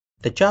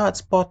The Jazz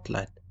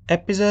Spotlight,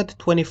 Episode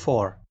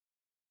 24.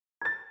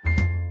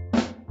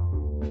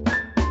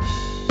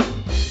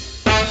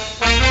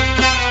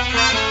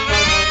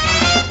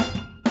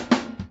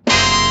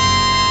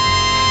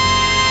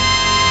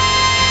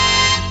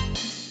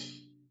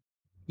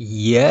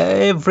 Yeah,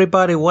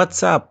 everybody,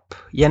 what's up?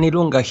 Yanni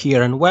Lunga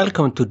here, and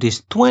welcome to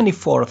this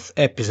 24th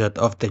episode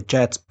of the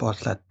Jazz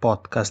Spotlight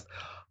podcast.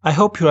 I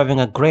hope you're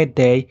having a great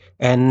day,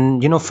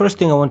 and first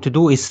thing I want to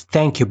do is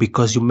thank you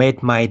because you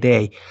made my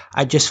day.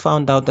 I just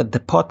found out that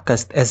the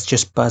podcast has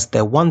just passed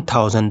the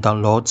 1000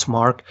 downloads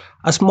mark.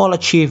 A small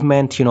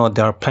achievement,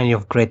 there are plenty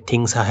of great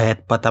things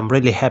ahead, but I'm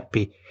really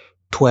happy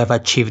to have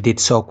achieved it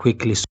so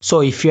quickly.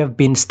 So if you have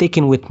been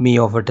sticking with me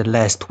over the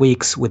last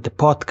weeks with the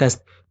podcast,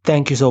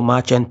 thank you so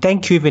much, and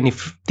thank you even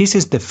if this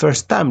is the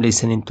first time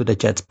listening to the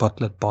Jet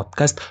Spotlight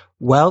podcast.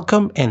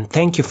 Welcome, and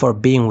thank you for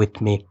being with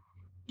me.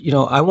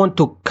 I want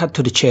to cut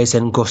to the chase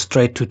and go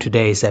straight to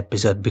today's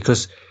episode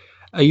because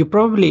you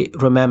probably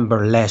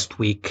remember last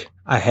week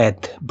I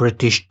had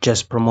British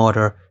jazz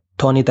promoter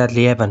Tony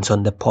Dudley Evans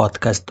on the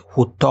podcast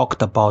who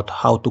talked about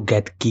how to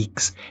get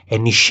gigs,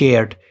 and he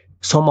shared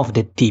some of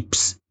the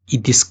tips he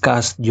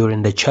discussed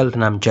during the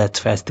Cheltenham Jazz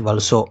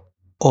Festival. So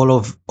all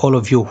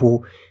of you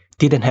who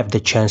didn't have the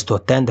chance to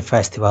attend the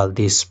festival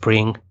this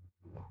spring,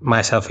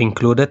 myself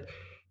included,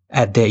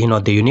 had the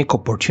unique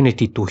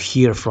opportunity to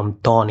hear from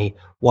Tony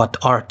what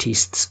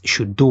artists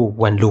should do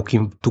when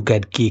looking to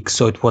get gigs.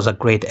 So it was a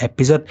great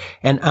episode,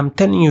 and I'm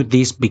telling you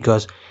this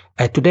because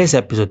today's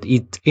episode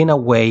is in a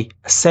way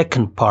a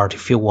second part,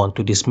 if you want,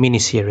 to this mini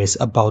series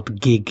about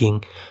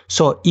gigging.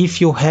 So if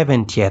you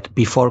haven't yet,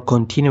 before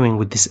continuing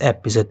with this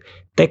episode,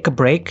 take a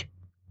break.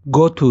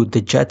 Go to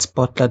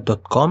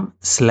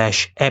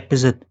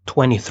thejetspotlight.com/episode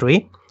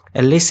 23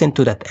 and listen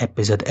to that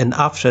episode. And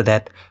after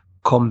that,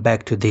 come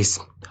back to this.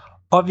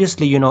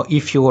 Obviously,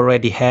 if you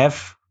already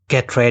have,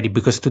 get ready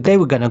because today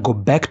we're going to go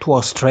back to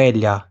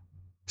Australia.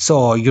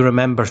 So you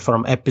remember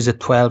from episode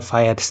 12,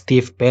 I had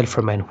Steve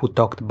Pelferman who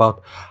talked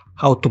about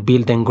how to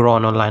build and grow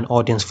an online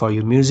audience for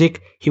your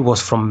music. He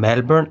was from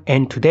Melbourne.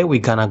 And today we're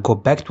going to go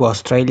back to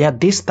Australia,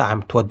 this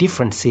time to a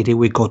different city.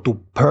 We go to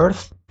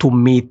Perth to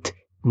meet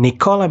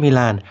Nicola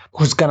Milan,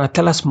 who's gonna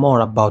tell us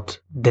more about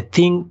the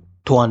thing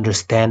to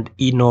understand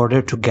in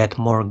order to get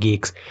more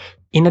gigs.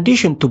 In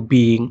addition to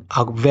being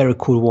a very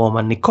cool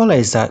woman, Nicola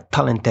is a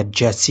talented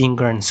jazz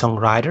singer and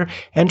songwriter,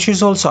 and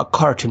she's also a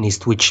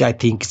cartoonist, which I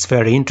think is a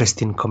very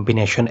interesting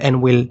combination,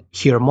 and we'll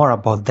hear more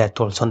about that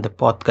also on the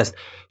podcast.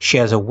 She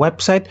has a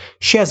website,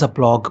 she has a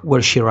blog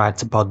where she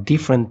writes about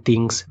different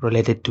things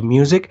related to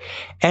music,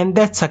 and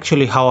that's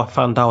actually how I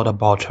found out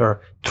about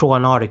her, through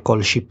an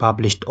article she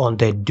published on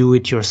the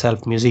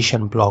Do-It-Yourself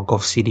Musician blog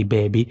of CD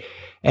Baby.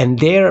 And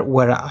there,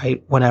 when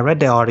I read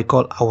the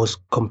article, I was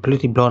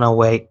completely blown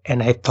away,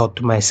 and I thought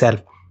to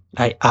myself,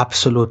 I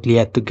absolutely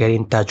had to get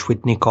in touch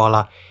with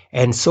Nicola.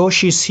 And so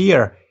she's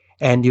here,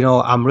 and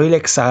I'm really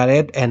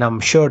excited, and I'm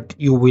sure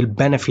you will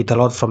benefit a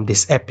lot from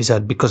this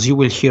episode because you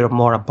will hear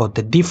more about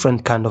the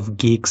different kind of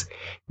gigs,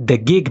 the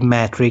gig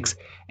metrics,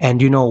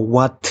 and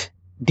what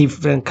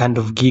different kind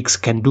of gigs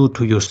can do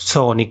to you.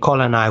 So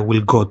Nicola and I will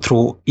go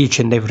through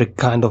each and every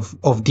kind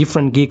of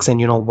different gigs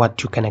and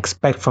what you can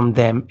expect from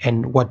them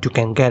and what you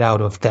can get out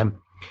of them.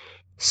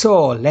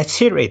 So let's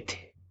hear it.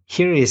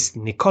 Here is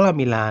Nicola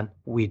Milan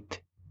with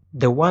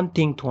the one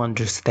thing to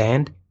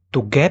understand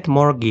to get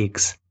more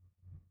gigs.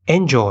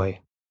 Enjoy.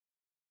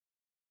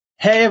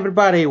 Hey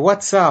everybody,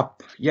 what's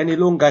up? Yanni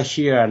Lunga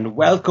here, and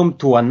welcome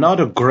to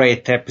another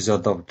great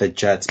episode of the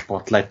Jazz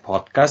Spotlight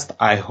podcast.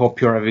 I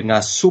hope you're having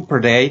a super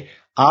day.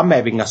 I'm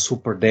having a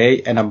super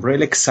day, and I'm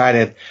really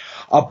excited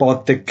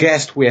about the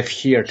guest we have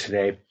here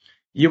today.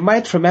 You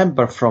might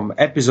remember from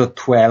episode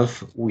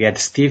 12, we had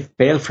Steve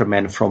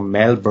Pelferman from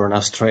Melbourne,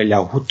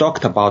 Australia, who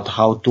talked about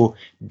how to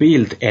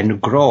build and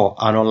grow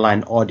an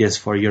online audience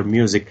for your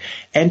music.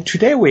 And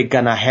today we're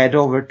gonna head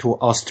over to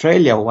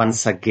Australia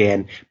once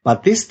again,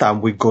 but this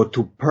time we go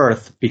to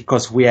Perth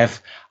because we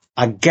have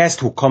a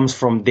guest who comes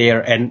from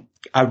there, and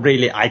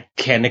I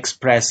can't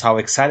express how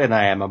excited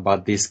I am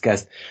about this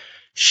guest.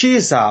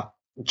 She's a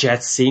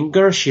jazz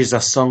singer, she's a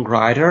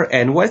songwriter,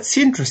 and what's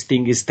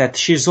interesting is that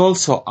she's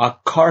also a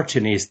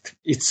cartoonist.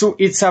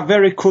 It's a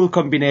very cool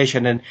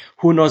combination, and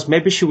who knows,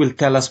 maybe she will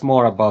tell us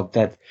more about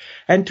that.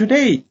 And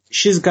today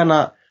she's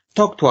gonna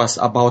talk to us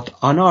about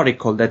an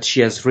article that she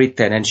has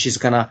written, and she's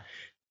gonna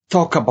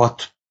talk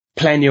about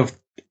plenty of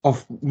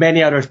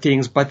many other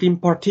things, but in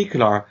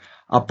particular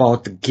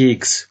about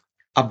gigs,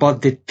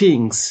 about the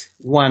things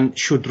one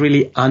should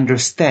really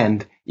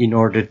understand in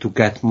order to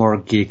get more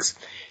gigs.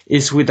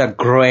 It's with a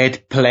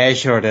great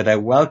pleasure that I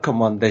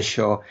welcome on the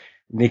show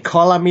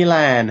Nicola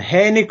Milan.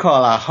 Hey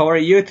Nicola, how are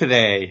you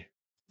today?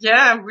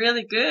 Yeah, I'm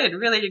really good.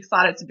 Really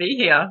excited to be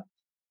here.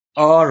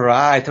 All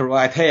right.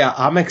 Hey,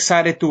 I'm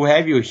excited to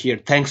have you here.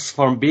 Thanks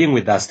for being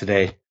with us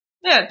today.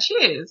 Yeah,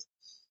 cheers.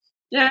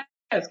 Yeah,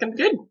 it's going to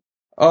be good.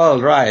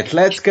 All right,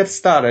 let's get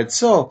started.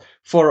 So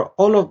for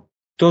all of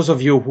those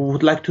of you who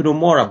would like to know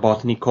more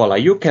about Nicola,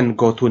 you can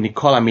go to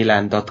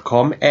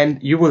nicolamilan.com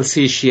and you will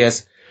see she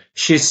has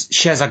she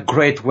has a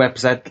great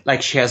website,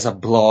 like she has a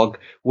blog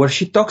where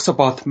she talks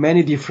about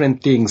many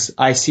different things.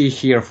 I see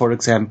here, for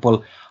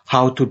example,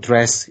 how to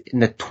dress in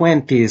the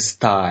 20s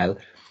style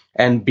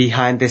and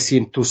behind the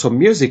scene to some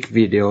music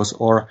videos,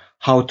 or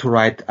how to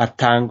write a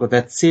tango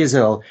that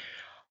sizzle.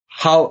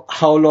 How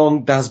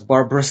long does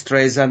Barbara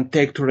Streisand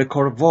take to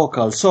record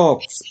vocals? So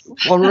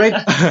already,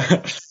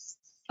 I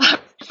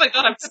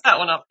forgot I put that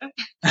one up.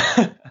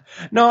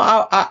 no,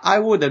 I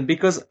wouldn't,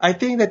 because I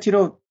think that,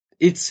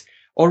 it's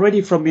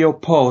already from your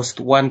post,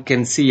 one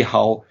can see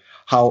how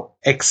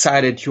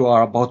excited you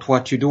are about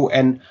what you do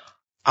and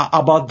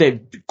about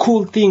the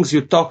cool things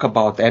you talk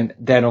about. And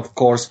then, of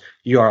course,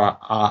 you're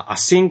a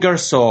singer.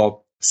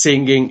 So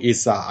singing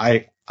is,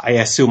 I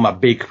assume, a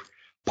big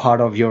part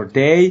of your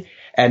day.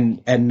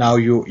 And now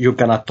you're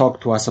going to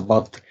talk to us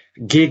about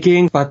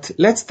gigging. But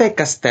let's take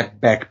a step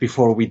back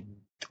before we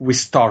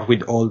start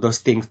with all those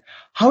things.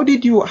 How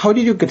did you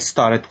get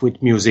started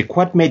with music?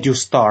 What made you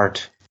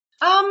start?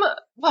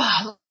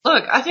 Well,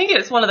 look, I think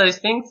it's one of those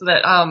things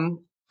that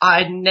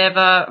I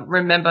never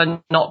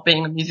remember not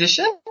being a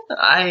musician.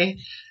 I've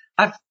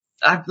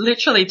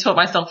literally taught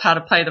myself how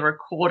to play the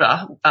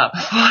recorder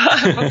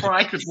before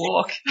I could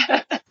walk.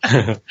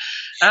 And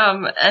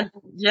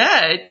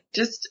yeah, it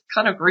just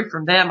kind of grew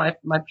from there. My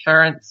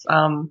parents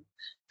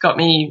got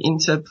me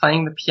into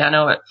playing the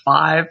piano at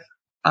 5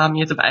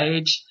 years of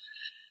age.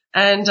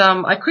 And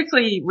I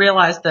quickly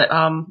realized that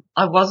I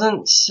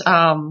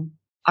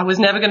was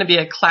never going to be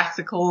a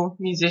classical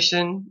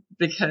musician,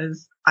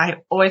 because I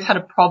always had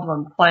a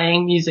problem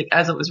playing music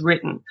as it was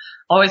written.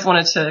 I always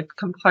wanted to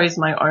compose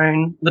my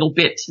own little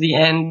bit to the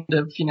end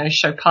of,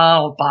 Chopin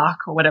or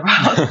Bach or whatever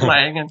I was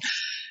playing,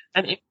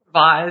 and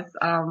improvise.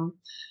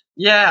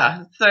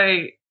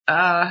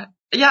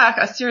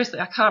 Seriously,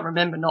 I can't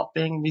remember not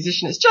being a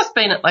musician. It's just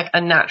been like a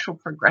natural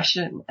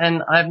progression,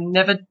 and I'm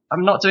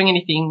not doing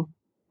anything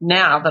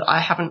now that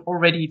I haven't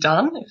already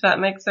done, if that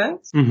makes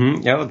sense.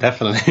 Mm-hmm. Yeah,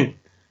 definitely.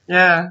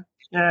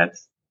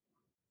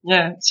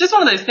 It's just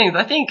one of those things.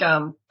 I think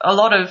a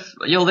lot of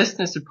your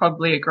listeners would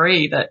probably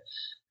agree that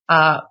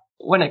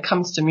when it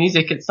comes to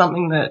music, it's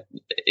something that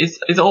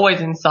is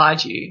always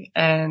inside you,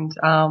 and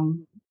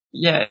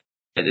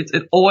it's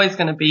always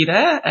going to be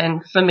there.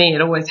 And for me,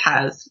 it always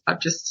has. I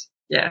hope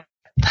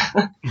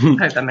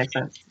that makes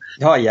sense.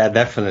 Oh yeah,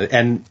 definitely.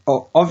 And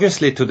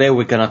obviously today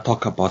we're gonna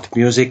talk about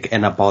music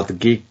and about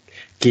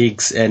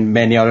gigs and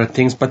many other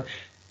things, but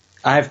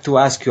I have to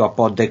ask you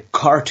about the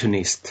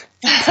cartoonist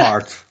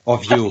part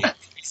of you.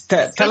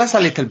 Tell us a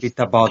little bit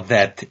about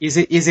that. Is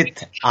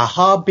it a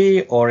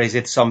hobby, or is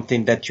it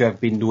something that you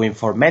have been doing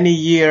for many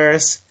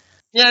years?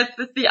 Yeah,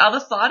 it's the other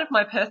side of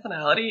my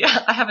personality.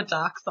 I have a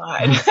dark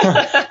side.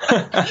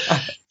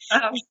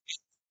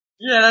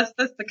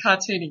 That's the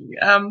cartooning.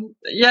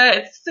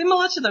 It's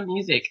similar to the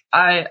music.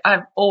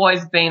 I've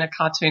always been a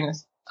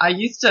cartoonist. I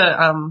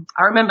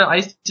remember I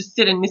used to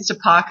sit in Mr.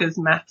 Parker's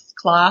maths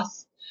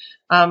class,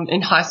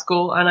 in high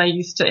school, and I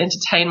used to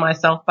entertain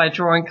myself by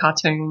drawing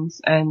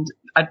cartoons, and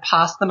I'd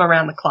pass them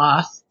around the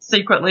class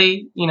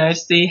secretly, to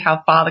see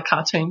how far the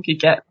cartoon could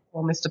get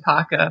before Mr.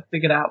 Parker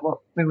figured out what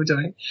we were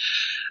doing.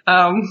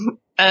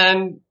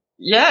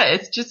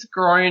 It's just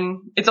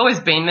grown. It's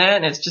always been there,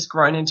 and it's just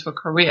grown into a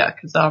career,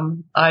 because I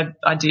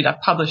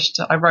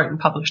wrote and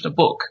published a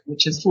book,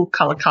 which is a full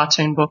color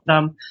cartoon book.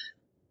 I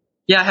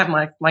have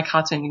my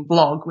cartooning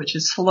blog, which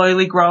is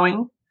slowly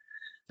growing.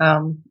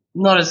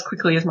 Not as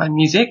quickly as my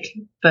music,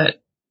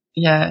 but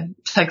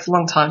it takes a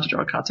long time to draw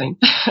a cartoon.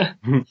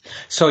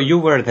 So you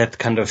were that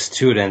kind of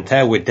student,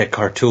 with the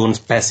cartoons,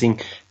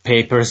 passing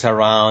papers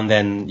around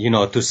and,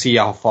 to see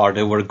how far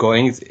they were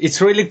going.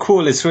 It's really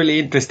cool. It's really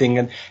interesting.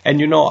 And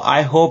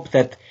I hope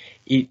that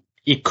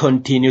it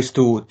continues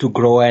to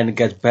grow and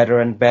get better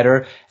and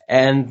better.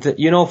 And,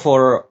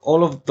 for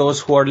all of those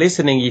who are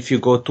listening, if you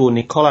go to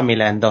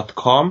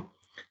nicolamilan.com,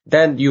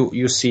 then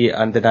you see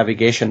on the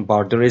navigation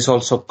bar, there is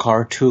also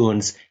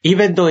cartoons.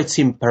 Even though it's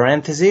in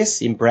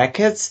parentheses, in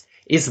brackets,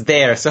 it's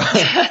there. So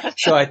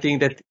I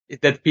think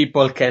that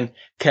people can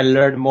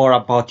learn more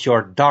about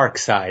your dark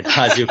side,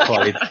 as you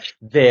call it,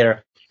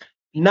 there.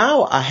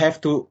 Now I have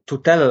to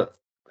tell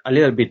a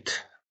little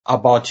bit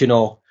about,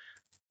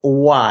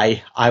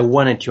 why I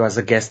wanted you as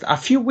a guest. A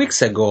few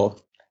weeks ago,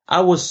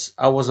 I was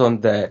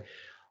on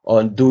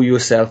Do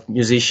Yourself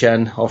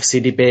Musician of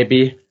CD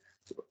Baby.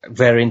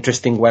 Very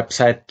interesting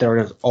website. There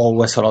is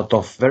always a lot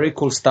of very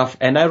cool stuff.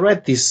 And I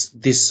read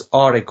this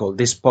article,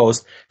 this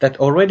post,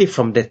 that already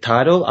from the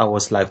title, I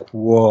was like,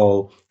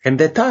 whoa. And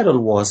the title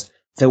was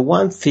The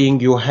One Thing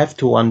You Have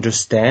to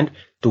Understand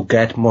to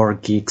Get More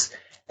Gigs.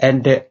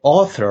 And the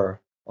author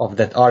of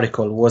that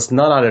article was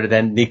none other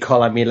than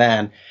Nicola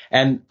Milan.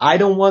 And I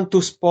don't want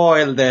to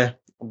spoil the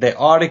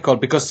article,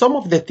 because some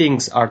of the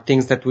things are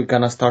things that we're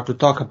going to start to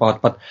talk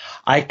about. But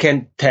I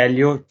can tell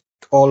you,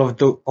 all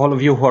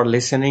of you who are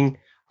listening,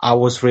 I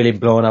was really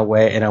blown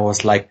away, and I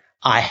was like,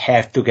 I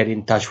have to get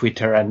in touch with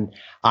her, and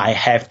I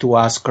have to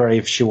ask her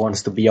if she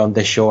wants to be on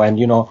the show, and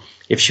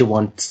if she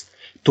wants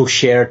to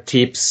share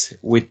tips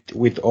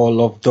with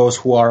all of those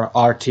who are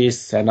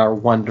artists and are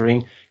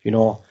wondering,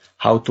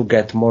 how to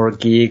get more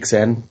gigs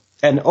and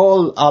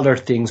all other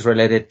things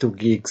related to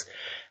gigs.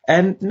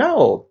 And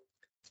now,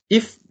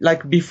 if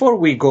like before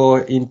we go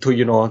into,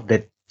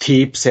 the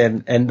tips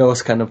and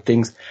those kind of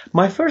things,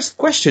 my first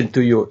question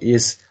to you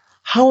is,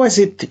 how has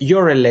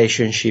your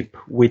relationship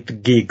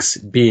with gigs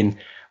been?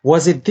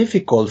 Was it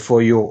difficult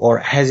for you, or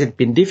has it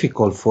been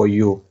difficult for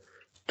you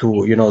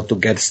to, to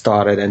get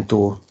started and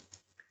to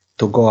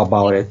go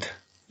about it?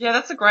 Yeah,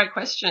 that's a great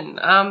question.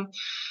 I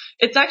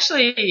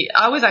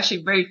was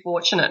actually very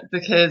fortunate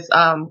because,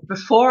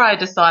 before I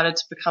decided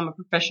to become a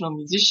professional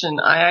musician,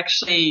 I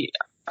actually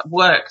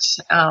worked,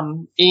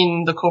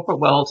 in the corporate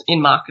world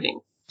in marketing,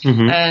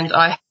 and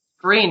I had a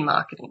degree in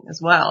marketing as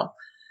well.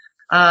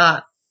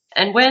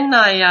 And when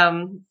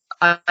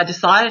I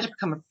decided to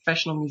become a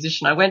professional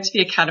musician, I went to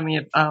the Academy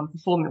of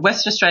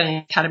Western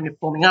Australian Academy of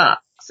Performing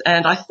Arts,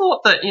 and I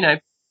thought that,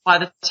 by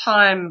the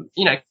time,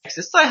 'cause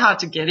it's so hard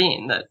to get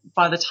in, that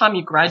by the time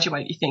you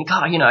graduate, you think,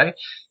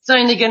 it's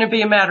only going to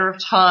be a matter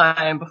of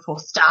time before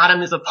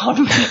stardom is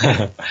upon me.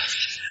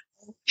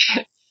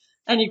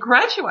 And you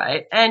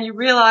graduate and you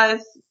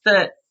realize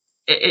that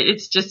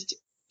it's just,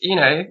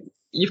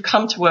 you've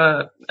come to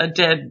a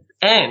dead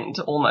end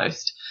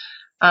almost.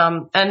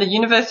 And the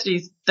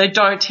universities, they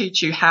don't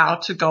teach you how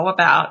to go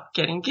about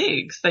getting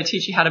gigs. They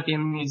teach you how to be a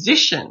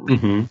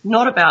musician,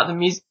 not about the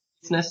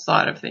business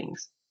side of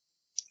things.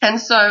 And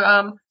so,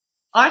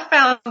 I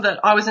found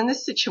that I was in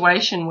this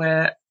situation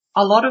where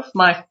a lot of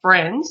my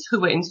friends who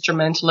were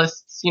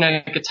instrumentalists,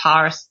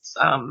 guitarists,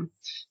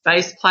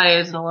 bass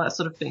players and all that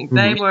sort of thing,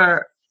 they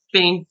were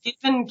being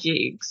given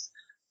gigs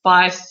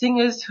by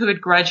singers who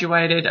had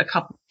graduated a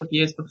couple of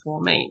years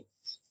before me.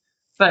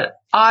 But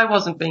I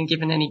wasn't being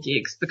given any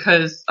gigs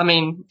because,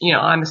 I'm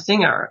a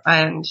singer,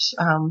 and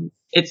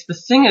it's the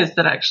singers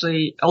that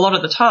actually a lot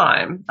of the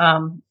time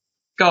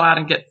go out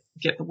and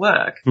get the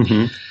work.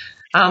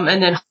 And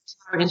then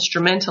hire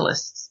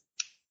instrumentalists.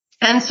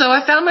 And so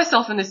I found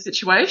myself in this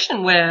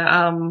situation where,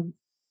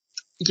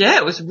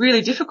 it was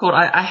really difficult.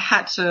 I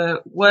had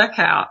to work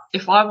out,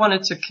 if I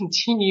wanted to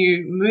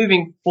continue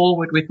moving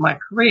forward with my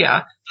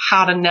career,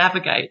 how to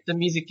navigate the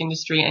music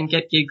industry and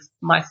get gigs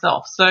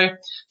myself. So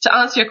to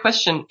answer your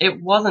question,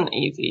 it wasn't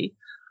easy.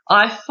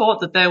 I thought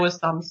that there was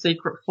some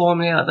secret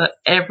formula that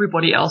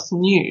everybody else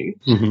knew.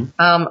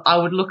 I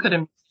would look at a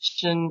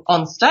musician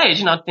on stage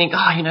and I'd think,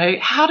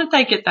 how did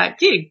they get that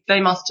gig? They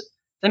must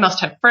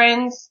have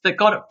friends that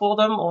got it for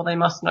them, or they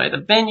must know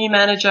the venue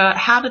manager.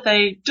 How did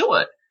they do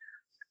it?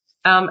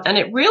 And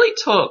it really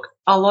took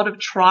a lot of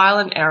trial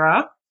and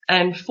error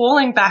and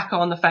falling back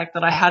on the fact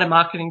that I had a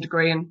marketing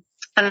degree, and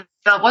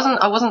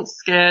I wasn't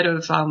scared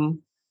of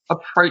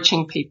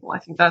approaching people. I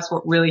think that's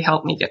what really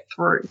helped me get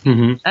through.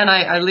 And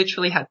I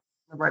literally had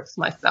the ropes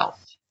myself.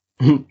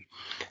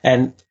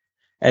 And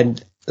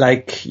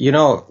like,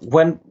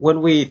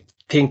 when we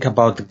think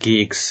about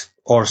gigs,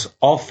 or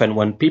often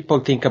when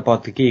people think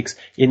about the gigs,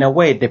 in a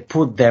way they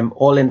put them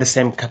all in the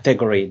same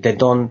category. They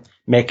don't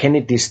make any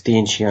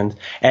distinction.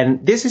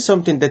 And this is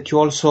something that you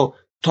also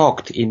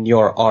talked in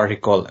your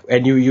article,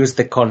 and you used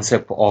the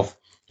concept of,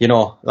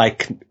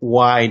 like,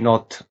 why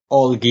not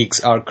all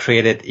gigs are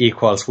created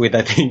equals, which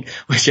I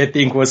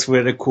think was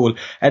really cool.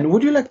 And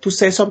would you like to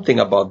say something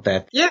about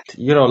that? Yeah.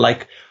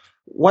 Like,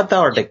 what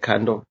are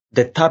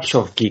the types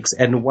of gigs,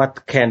 and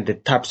what can the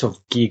types of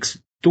gigs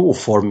do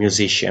for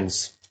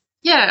musicians?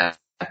 Yeah.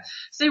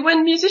 See,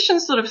 when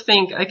musicians sort of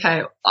think,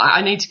 okay,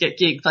 I need to get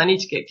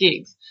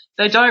gigs,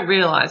 they don't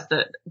realize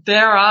that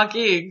there are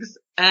gigs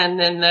and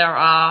then there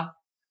are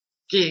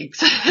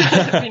gigs.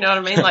 You know what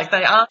I mean? Like,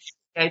 they aren't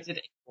created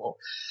equal.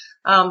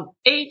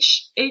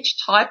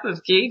 Each type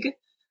of gig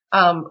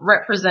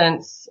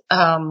represents,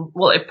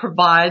 it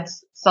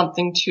provides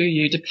something to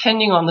you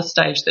depending on the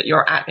stage that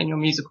you're at in your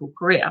musical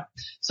career.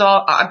 So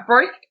I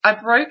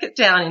broke it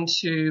down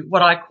into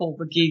what I call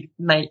the gig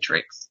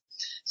matrix.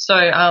 So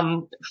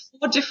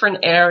 4 different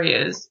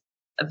areas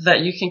that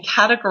you can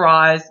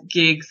categorize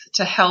gigs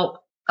to help,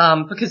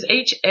 because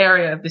each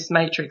area of this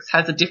matrix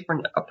has a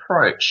different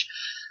approach.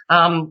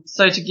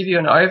 So to give you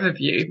an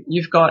overview,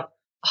 you've got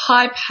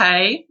high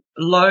pay,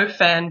 low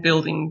fan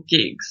building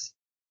gigs.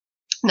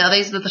 Now,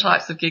 these are the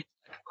types of gigs,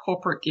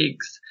 corporate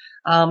gigs,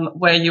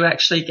 where you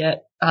actually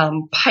get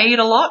paid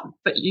a lot,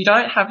 but you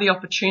don't have the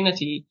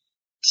opportunity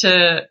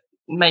to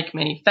make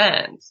many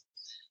fans.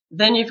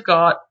 Then you've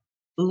got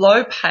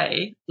low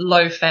pay,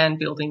 low fan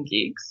building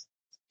gigs.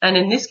 And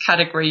in this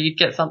category, you'd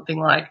get something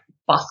like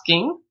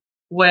busking,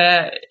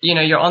 where,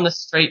 you're on the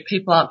street,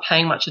 people aren't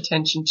paying much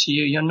attention to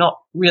you. You're not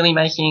really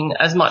making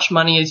as much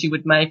money as you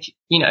would make,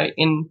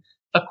 in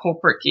a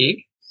corporate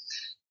gig.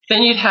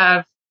 Then you'd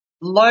have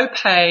low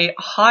pay,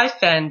 high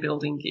fan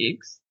building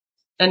gigs.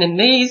 And in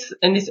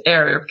this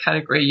area of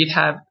category, you'd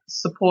have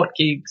support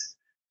gigs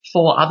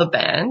for other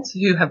bands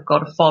who have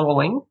got a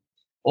following,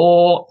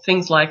 or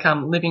things like,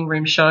 living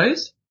room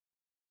shows.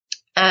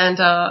 And,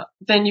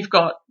 then you've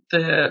got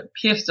the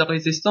pièces de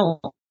résistance,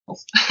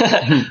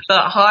 the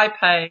high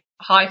pay,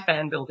 high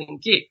fan building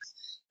gigs.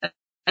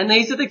 And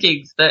these are the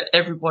gigs that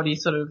everybody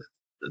sort of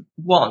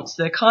wants.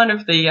 They're kind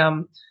of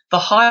the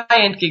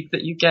high-end gig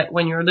that you get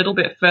when you're a little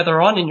bit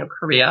further on in your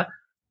career.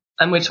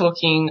 And we're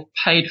talking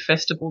paid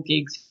festival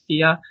gigs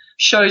here,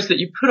 shows that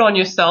you put on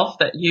yourself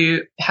that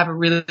you have a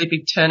really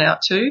big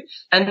turnout to.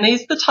 And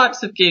these are the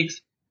types of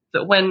gigs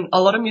that when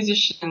a lot of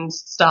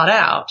musicians start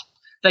out,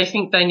 they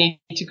think they need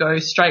to go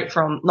straight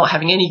from not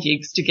having any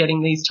gigs to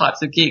getting these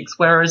types of gigs.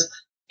 Whereas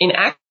in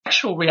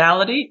actual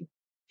reality,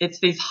 it's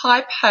these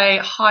high pay,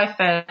 high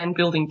fan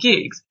building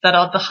gigs that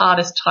are the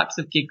hardest types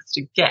of gigs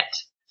to get.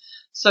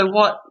 So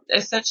what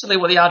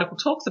the article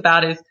talks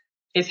about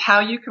is how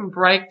you can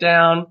break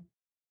down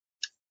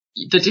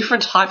the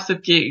different types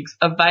of gigs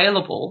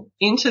available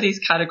into these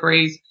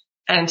categories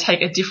and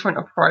take a different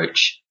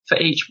approach for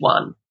each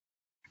one.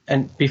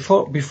 And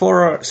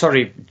before,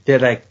 sorry,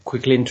 did I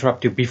quickly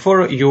interrupt you?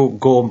 Before you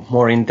go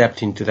more in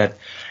depth into that,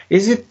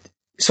 is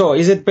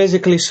it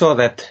basically so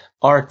that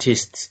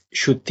artists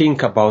should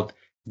think about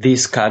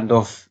these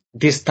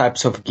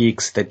types of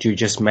gigs that you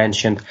just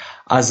mentioned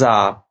as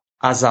a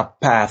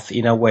path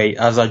in a way,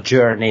 as a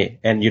journey,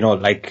 and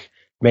like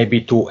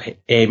maybe to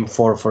aim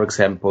for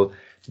example,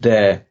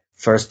 the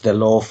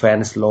low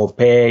fans, low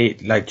pay,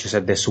 like you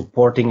said, the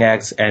supporting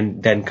acts,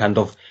 and then kind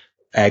of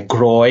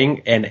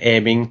growing and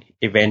aiming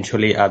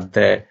eventually at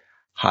the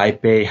high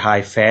pay,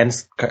 high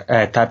fans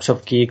types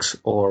of gigs,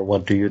 or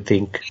what do you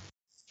think?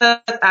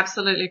 That's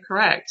absolutely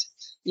correct.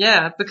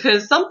 Yeah,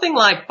 because something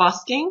like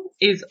busking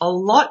is a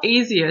lot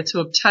easier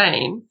to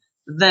obtain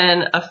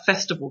than a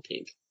festival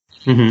gig.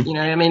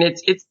 Mm-hmm.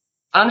 It's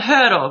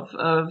unheard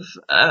of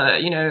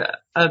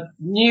a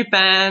new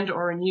band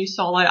or a new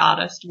solo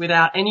artist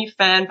without any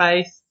fan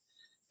base,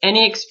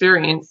 any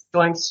experience,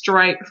 going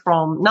straight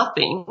from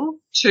nothing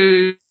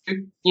to,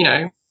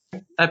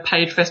 a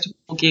paid festival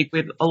gig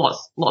with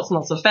lots and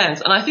lots of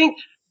fans. And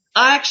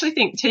I actually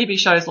think TV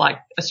shows like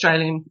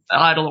Australian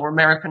Idol or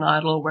American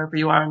Idol or wherever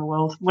you are in the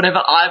world,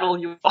 whatever idol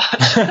you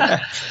watch,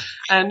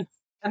 and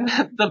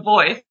The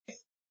Voice,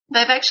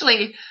 they've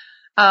actually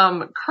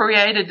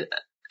created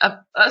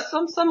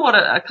somewhat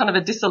a kind of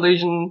a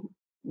disillusioned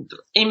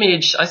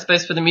image, I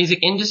suppose, for the music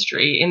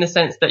industry, in the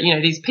sense that,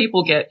 these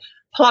people get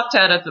plucked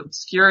out of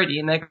obscurity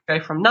and they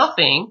go from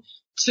nothing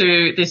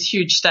to this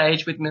huge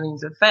stage with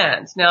millions of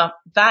fans. Now,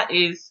 that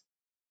is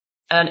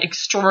an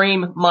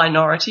extreme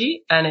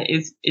minority, and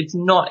it's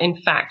not, in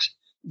fact,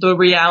 the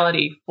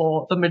reality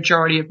for the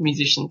majority of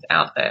musicians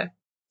out there.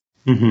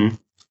 Mm-hmm.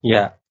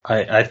 Yeah,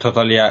 I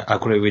totally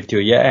agree with you.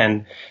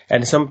 Yeah,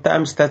 and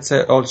sometimes that's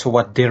also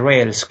what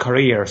derails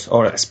careers,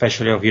 or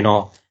especially of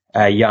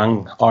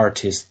young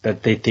artists,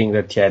 that they think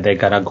that they're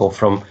gonna go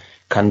from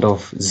kind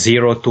of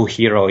zero to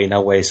hero in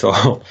a way,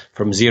 so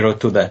from zero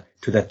to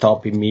the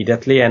top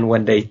immediately, and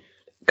when they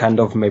kind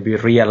of maybe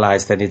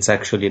realize that it's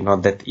actually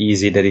not that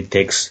easy, that it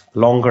takes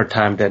longer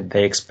time than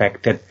they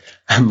expected,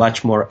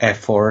 much more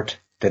effort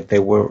that they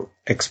were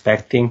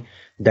expecting,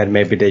 then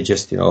maybe they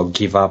just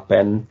give up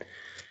and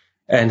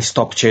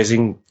stop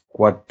chasing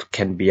what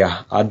can be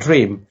a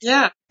dream.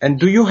 Yeah. And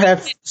do you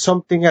have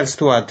something else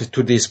to add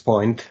to this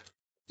point?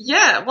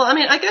 Yeah. Well,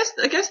 I guess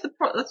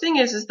the thing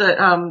is that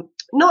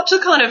not to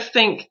kind of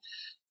think,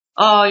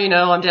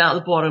 I'm down at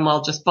the bottom,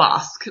 I'll just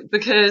busk,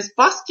 because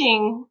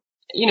busking,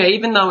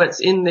 even though it's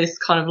in this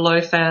kind of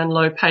low fan,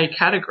 low pay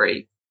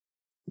category,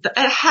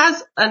 it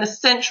has an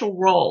essential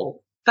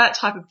role. That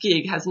type of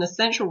gig has an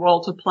essential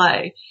role to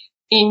play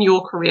in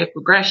your career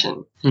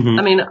progression.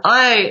 Mm-hmm.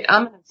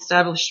 I'm an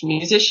established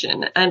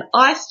musician and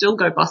I still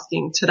go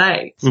busking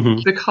today,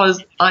 mm-hmm.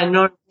 because I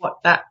know what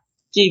that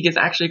gig is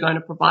actually going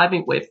to provide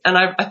me with. And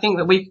I think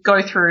that we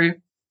go through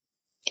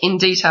in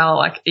detail,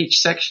 like each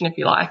section, if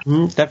you like.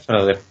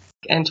 Definitely.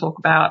 And talk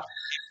about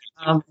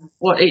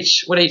what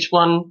each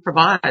one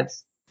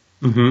provides.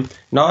 Mm-hmm.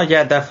 No,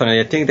 yeah, definitely.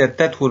 I think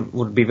that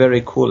would be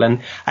very cool.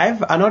 And I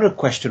have another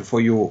question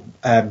for you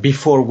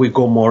before we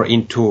go more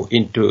into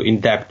in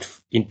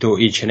depth into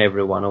each and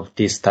every one of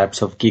these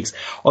types of gigs.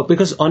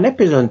 Because on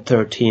episode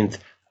 13th,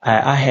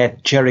 I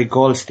had Jerry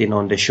Goldstein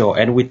on the show,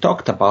 and we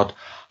talked about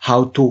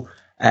how to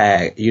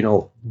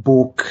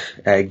book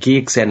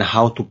gigs and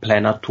how to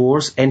plan our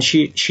tours. And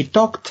she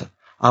talked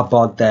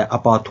about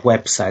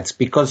websites,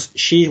 because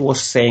she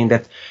was saying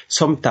that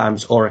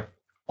sometimes or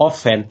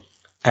often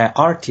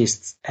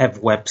artists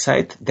have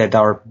websites that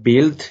are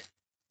built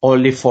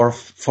only for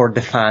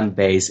the fan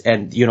base,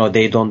 and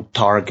they don't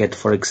target,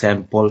 for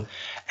example,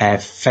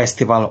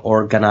 festival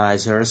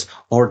organizers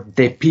or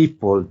the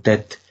people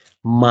that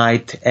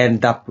might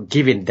end up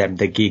giving them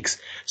the gigs.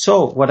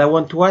 So what I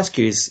want to ask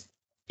you is,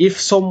 if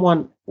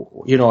someone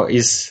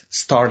is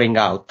starting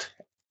out,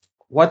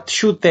 what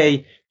should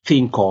they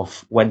think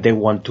of when they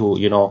want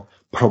to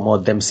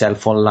promote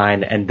themselves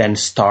online and then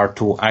start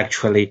to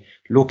actually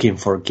looking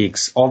for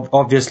gigs?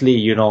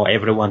 Obviously,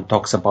 everyone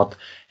talks about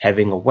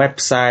having a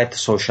website,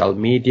 social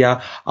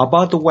media.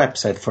 About the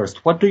website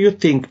first, what do you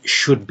think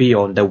should be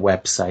on the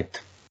website?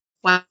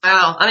 Wow.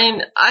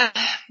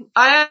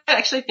 I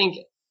actually think,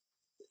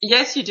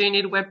 yes, you do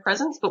need a web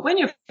presence, but when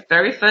you're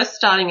very first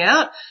starting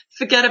out,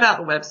 forget about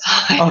the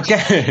website.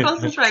 Okay.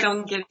 Concentrate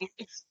on getting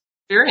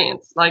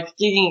experience, like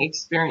gigging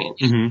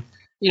experience, Mm-hmm.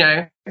 you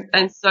know.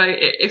 And so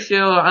if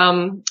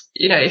you're,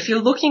 if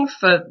you're looking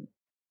for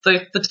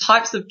the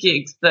types of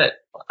gigs that,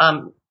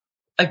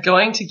 are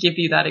going to give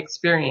you that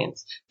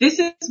experience, this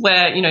is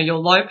where, your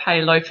low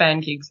pay, low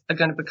fan gigs are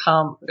going to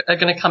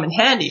come in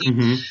handy.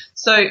 Mm-hmm.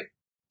 So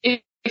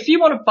if you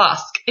want to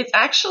busk, it's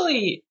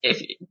actually,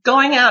 if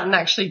going out and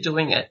actually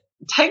doing it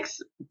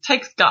takes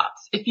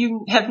guts. If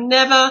you have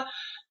never,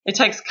 it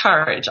takes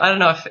courage. I don't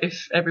know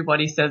if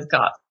everybody says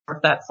guts or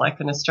if that's like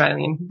an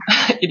Australian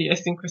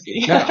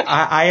idiosyncrasy. No,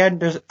 I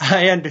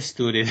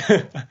understood it.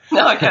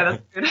 No, okay,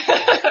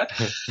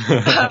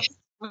 that's good.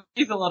 We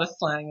use a lot of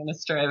slang in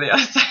Australia.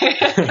 So,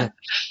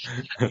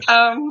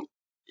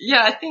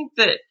 yeah, I think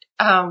that,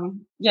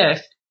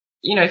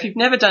 if you've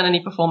never done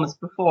any performance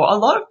before, a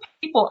lot of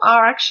people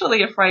are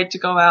actually afraid to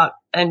go out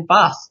and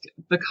busk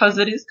because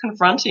it is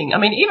confronting. I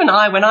mean, even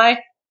when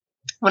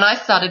I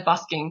started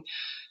busking,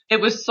 it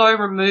was so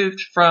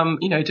removed from,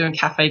 doing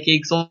cafe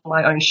gigs or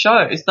my own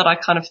shows that I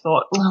kind of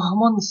thought, oh,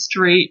 I'm on the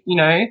street,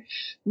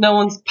 no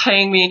one's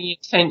paying me any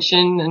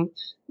attention and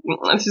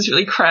this is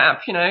really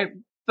crap,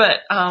 But,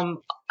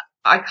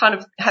 I kind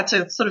of had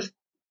to sort of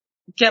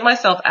get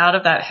myself out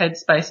of that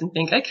headspace and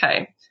think,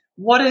 okay,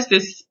 what is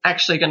this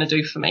actually going to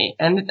do for me?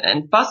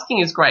 And busking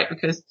is great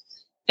because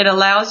it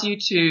allows you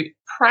to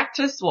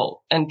practice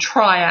and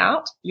try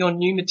out your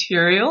new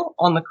material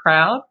on the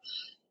crowd.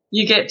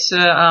 You get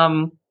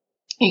to,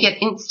 you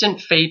get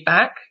instant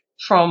feedback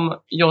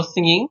from your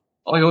singing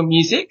or your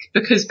music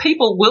because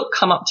people will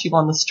come up to you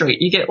on the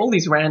street. You get all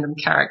these random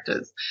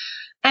characters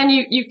and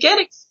you get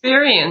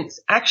experience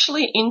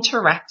actually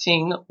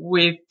interacting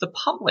with the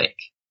public,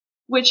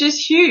 which is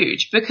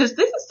huge because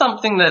this is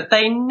something that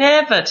they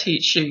never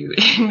teach you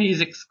in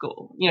music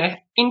school,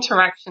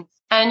 interactions.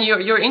 And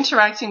you're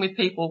interacting with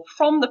people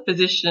from the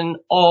position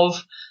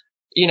of,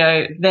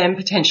 them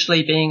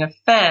potentially being a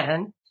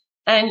fan.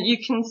 And you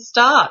can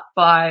start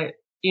by,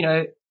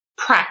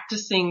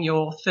 practicing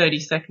your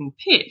 30-second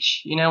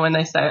pitch, when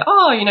they say,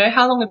 oh,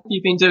 how long have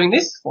you been doing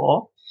this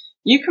for?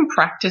 You can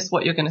practice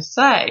what you're going to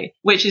say,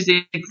 which is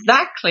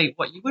exactly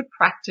what you would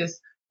practice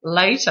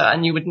later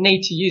and you would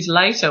need to use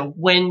later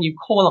when you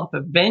call up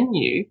a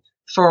venue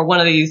for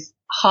one of these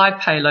high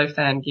pay, low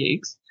fan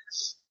gigs,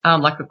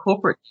 like a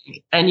corporate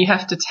gig, and you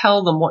have to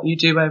tell them what you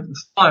do over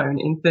the phone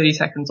in 30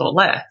 seconds or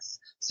less.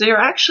 So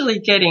you're actually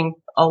getting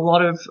a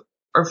lot of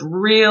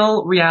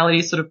real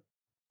reality sort of,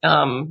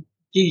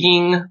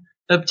 gigging,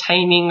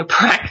 obtaining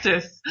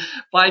practice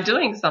by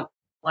doing something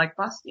like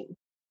busking.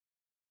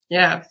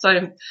 Yeah. So,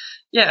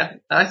 yeah,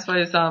 I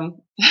suppose,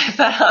 if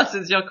that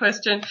answers your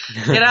question,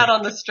 get out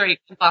on the street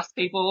and busk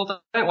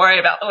people. Don't worry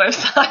about the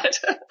website.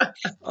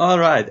 All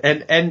right.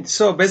 And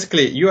so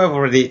basically you have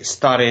already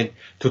started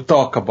to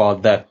talk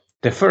about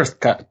the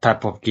first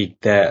type of gig,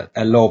 the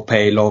low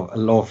pay,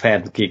 low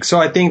fan gig. So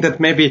I think that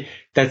maybe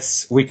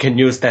we can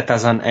use that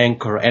as an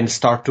anchor and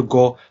start to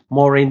go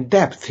more in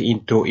depth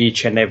into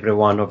each and every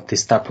one of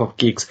these type of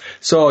gigs.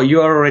 So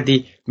you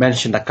already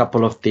mentioned a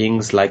couple of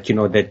things like,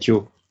 that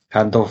you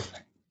kind of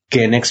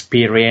gain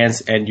experience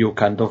and you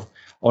kind of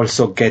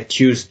also get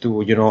used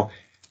to,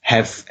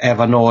 have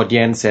an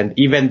audience. And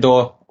even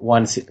though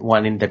one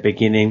in the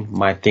beginning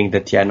might think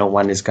that, no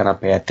one is going to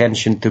pay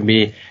attention to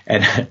me.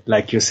 And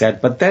like you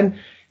said, but then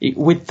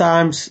with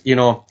times,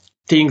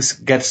 things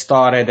get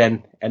started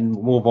and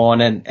move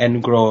on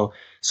and grow.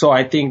 So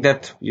I think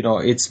that,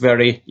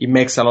 it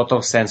makes a lot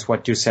of sense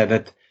what you said,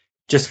 that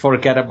just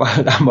forget about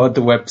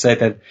the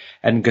website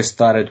and get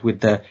started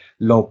with the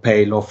low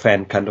pay, low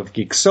fan kind of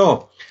gig.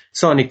 So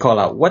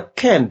Nicola, what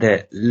can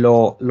the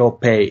low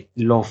pay,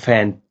 low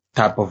fan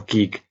type of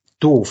gig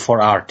do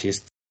for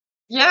artists?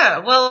 Yeah,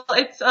 well,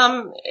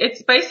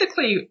 it's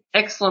basically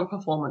excellent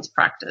performance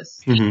practice.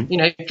 Mm-hmm.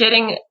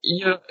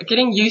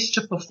 Getting used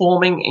to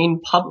performing in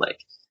public.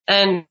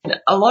 And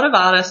a lot of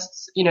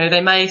artists,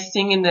 they may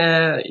sing in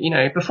their,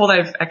 before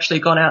they've actually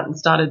gone out and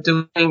started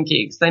doing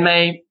gigs, they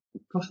may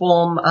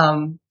perform,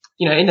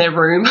 in their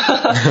room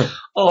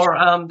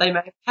or, they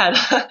may have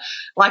had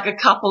like a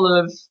couple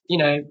of,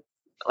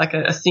 like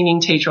a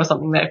singing teacher or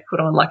something they've put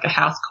on like a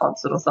house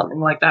concert or something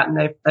like that. And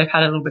they've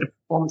had a little bit of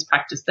performance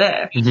practice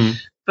there, mm-hmm.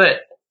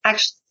 but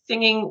actually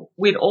singing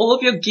with all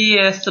of your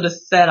gear sort of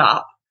set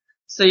up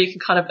so you can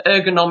kind of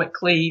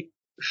ergonomically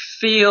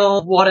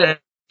feel what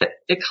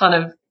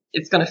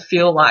it's going to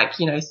feel like,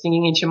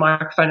 singing into your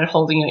microphone and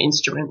holding your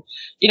instrument.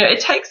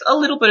 It takes a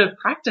little bit of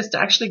practice to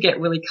actually get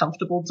really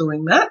comfortable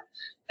doing that.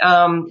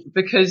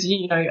 Because,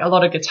 a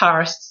lot of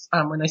guitarists,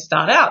 when they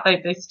start out,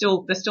 they're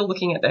still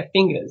looking at their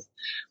fingers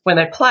when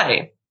they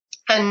play.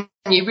 And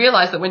you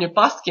realize that when you're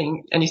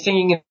busking and you're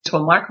singing into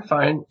a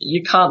microphone,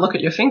 you can't look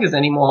at your fingers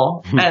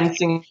anymore and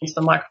sing into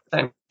the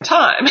microphone at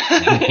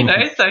the same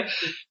time, So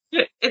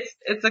yeah,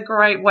 it's a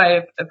great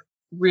way of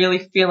really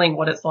feeling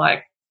what it's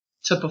like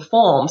to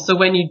perform. So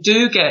when you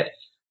do get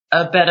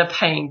a better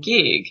paying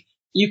gig,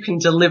 you can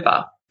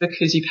deliver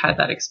because you've had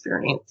that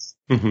experience.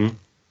 Mm-hmm.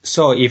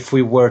 So if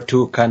we were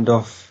to kind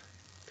of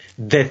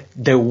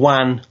the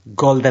one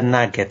golden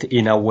nugget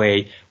in a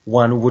way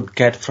one would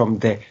get from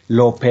the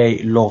low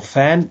pay, low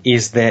fan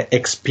is the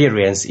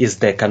experience, is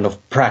the kind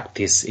of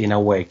practice in a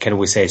way. Can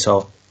we say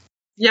so?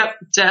 Yep,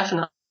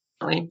 definitely.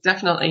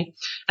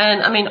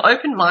 And I mean,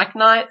 open mic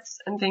nights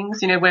and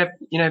things, where,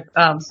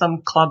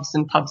 some clubs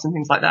and pubs and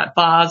things like that,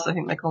 bars, I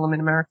think they call them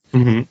in America.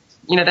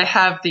 Mm-hmm. They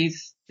have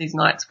these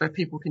nights where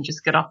people can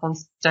just get up on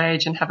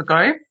stage and have a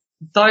go.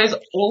 Those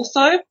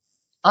also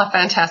are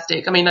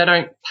fantastic. I mean, they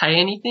don't pay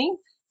anything,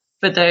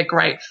 but they're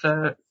great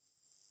for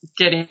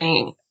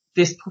getting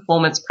this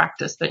performance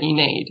practice that you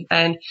need.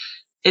 And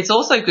it's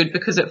also good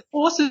because it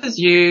forces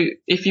you,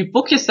 if you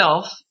book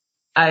yourself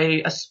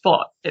a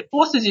spot, it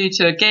forces you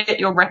to get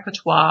your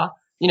repertoire,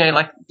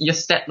 like your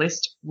set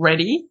list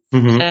ready,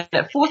 and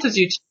it forces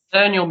you to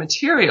learn your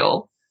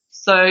material.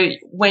 So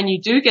when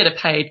you do get a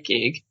paid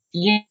gig,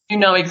 you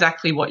know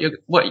exactly what you're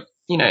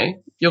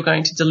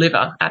going to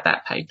deliver at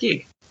that paid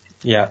gig.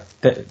 Yeah,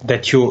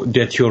 that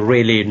you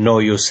really know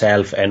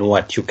yourself and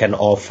what you can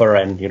offer,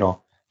 and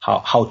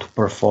how to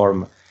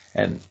perform,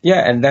 and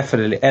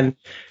definitely. And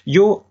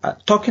you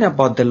talking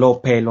about the low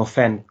pay, low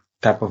fan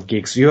type of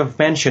gigs, you have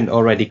mentioned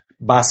already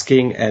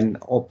busking and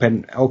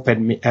open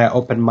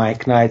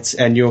mic nights,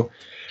 and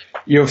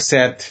you've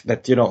said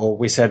that or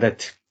we said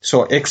that,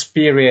 so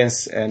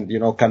experience and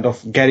kind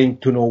of getting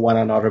to know one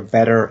another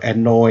better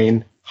and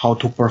knowing how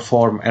to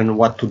perform and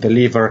what to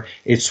deliver,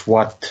 it's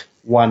what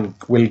one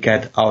will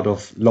get out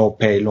of low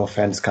pay, low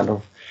fans kind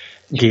of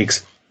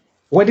gigs.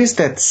 What is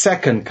that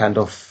second kind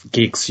of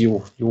gigs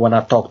you want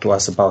to talk to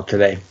us about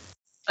today?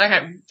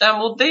 Okay.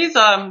 Well, these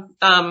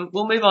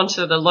we'll move on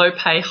to the low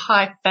pay,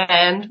 high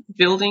fan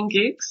building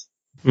gigs.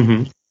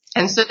 Mm-hmm.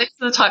 And so these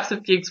are the types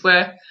of gigs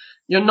where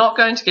you're not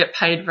going to get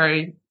paid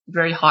very,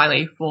 very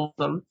highly for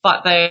them,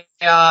 but they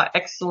are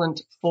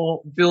excellent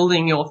for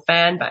building your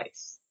fan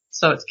base.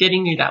 So it's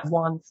getting you that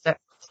one step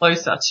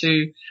closer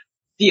to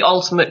the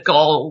ultimate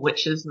goal,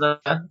 which is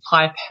a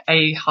high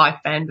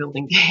fan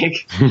building gig.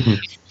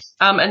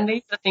 And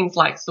these are things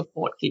like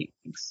support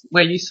gigs,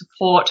 where you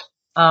support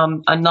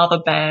another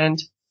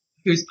band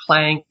who's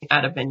playing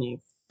at a venue.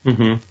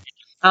 Mm-hmm.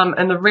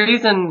 And the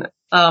reason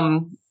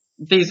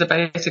these are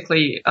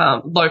basically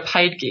low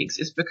paid gigs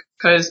is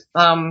because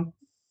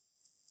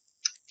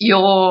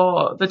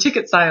the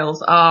ticket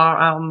sales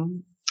are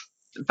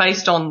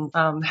based on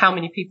how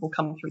many people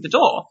come through the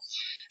door.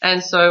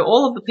 And so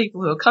all of the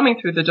people who are coming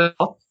through the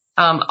door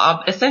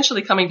are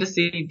essentially coming to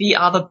see the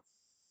other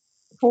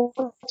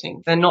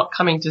supporting. They're not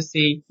coming to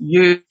see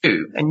you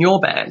and your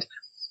band.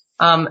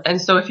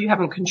 And so if you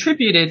haven't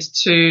contributed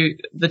to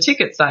the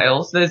ticket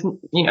sales, there's,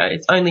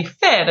 it's only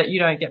fair that you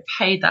don't get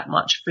paid that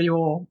much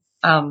for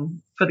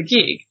for the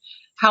gig.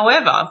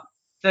 However,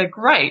 they're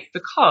great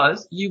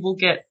because you will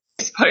get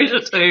exposure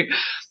to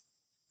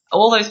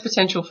all those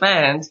potential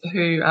fans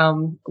who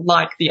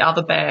like the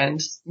other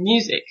band's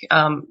music,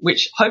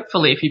 which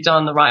hopefully, if you've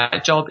done the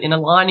right job in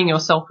aligning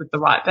yourself with the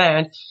right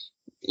band,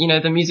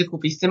 the music will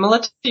be similar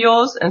to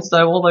yours. And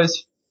so all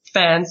those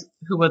fans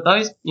who are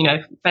those,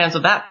 fans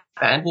of that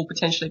band will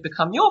potentially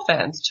become your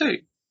fans too.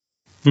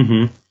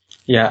 Mm-hmm.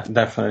 Yeah,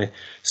 definitely.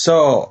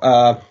 So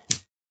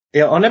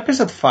on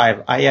episode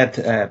 5, I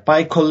had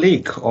my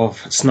colleague of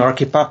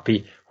Snarky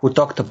Puppy who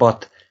talked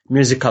about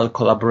musical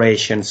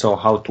collaboration, so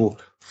how to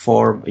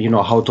form,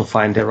 how to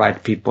find the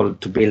right people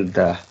to build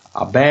a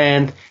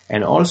band.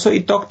 And also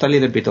he talked a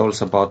little bit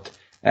also about,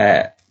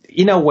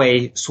 in a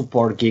way,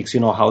 support gigs,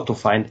 how to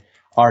find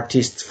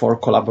artists for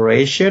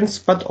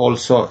collaborations, but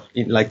also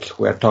like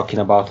we're talking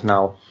about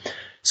now.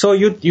 So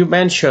you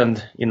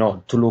mentioned,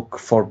 to look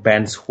for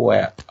bands who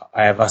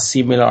have a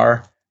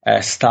similar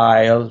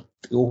style,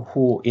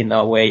 who in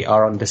a way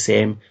are on the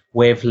same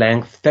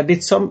wavelength. That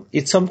it's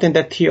something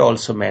that he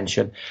also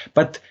mentioned.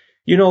 But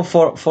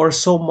for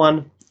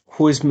someone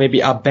who is maybe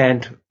a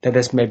band that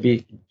has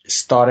maybe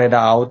started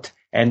out,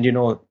 and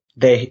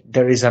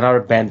there is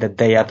another band that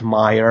they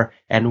admire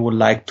and would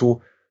like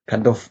to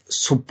kind of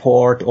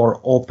support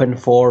or open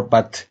for,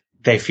 but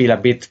they feel a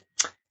bit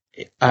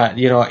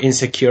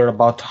insecure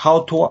about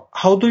how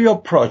do you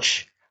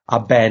approach a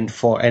band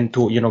and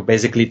to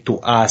basically to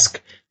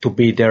ask to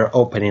be their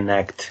opening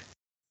act.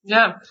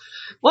 Yeah.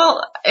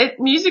 Well,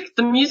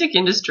 the music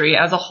industry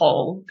as a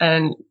whole,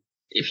 and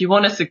if you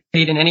want to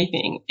succeed in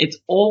anything, it's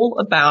all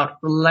about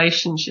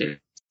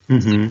relationships.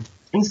 Mm-hmm.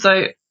 And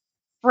so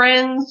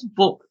friends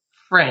book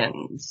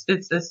friends.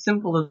 It's as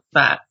simple as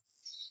that.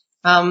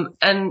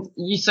 And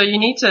you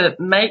need to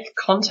make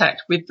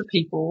contact with the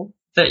people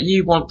that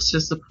you want to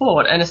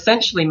support and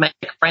essentially make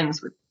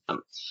friends with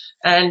them.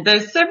 And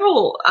there's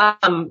several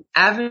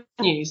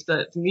avenues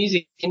that the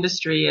music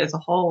industry as a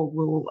whole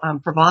will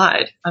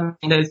provide. I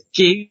mean, there's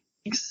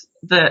gigs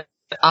that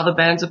other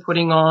bands are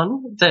putting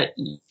on that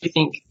you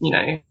think,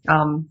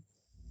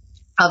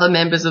 other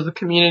members of the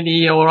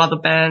community or other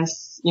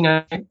bands,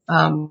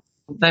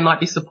 they might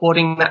be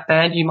supporting that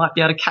band. You might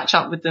be able to catch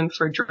up with them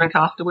for a drink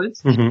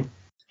afterwards.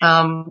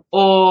 Mm-hmm.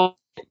 Or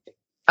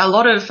a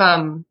lot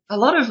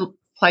of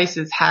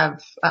places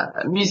have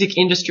music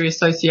industry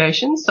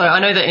associations. So I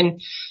know that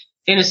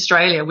in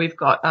Australia, we've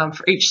got,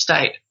 for each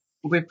state,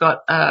 we've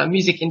got a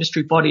music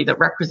industry body that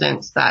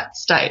represents that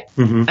state,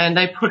 and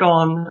they put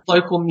on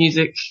local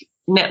music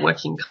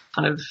networking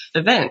kind of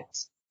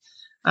events.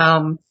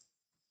 And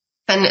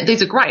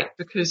these are great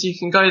because you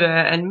can go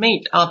there and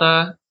meet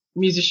other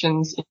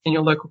musicians in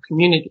your local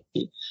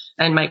community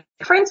and make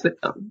friends with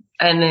them.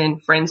 And then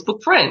friends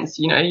book friends,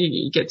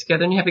 you get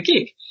together and you have a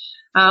gig.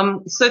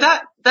 So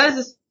that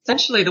is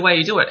essentially the way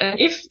you do it. And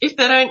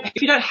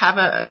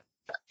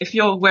if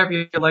you're wherever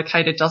you're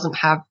located doesn't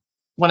have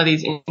one of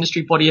these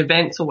industry body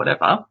events or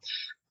whatever,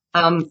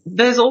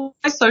 there's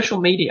always social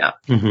media.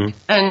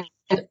 And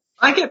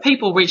I get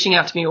people reaching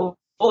out to me all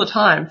the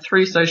time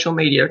through social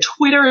media.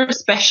 Twitter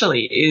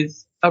especially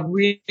is a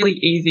really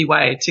easy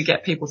way to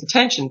get people's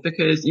attention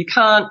because you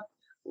can't,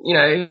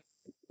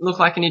 look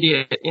like an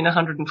idiot in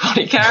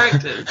 140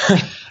 characters.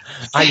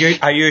 Are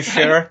you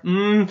sure?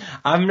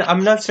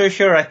 I'm not so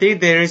sure. I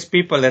think there is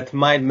people that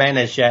might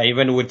manage,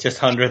 even with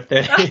just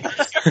 130.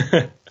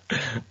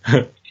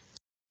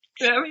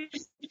 I mean,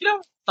 you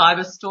don't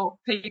cyber stalk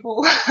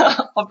people,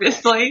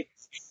 obviously.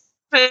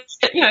 But,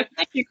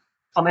 make your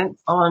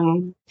comments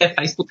on their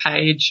Facebook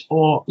page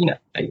or,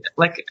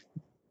 like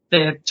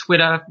their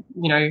Twitter,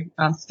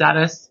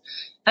 status.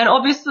 And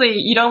obviously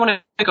you don't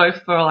want to go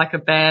for like a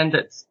band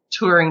that's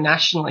touring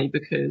nationally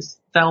because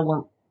they'll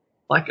want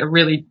like a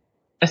really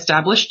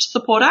established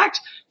support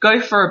act.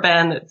 Go for a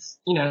band that's,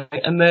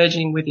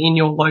 emerging within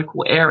your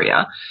local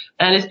area.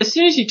 And as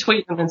soon as you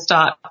tweet them and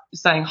start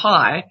saying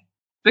hi,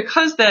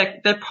 because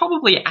they're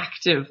probably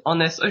active on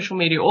their social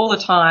media all the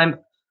time,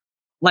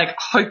 like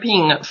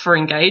hoping for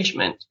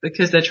engagement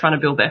because they're trying to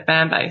build their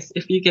fan base.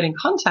 If you get in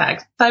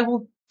contact, they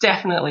will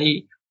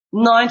definitely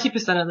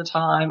 90% of the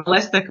time,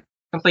 unless they're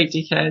complete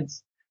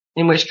dickheads,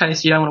 in which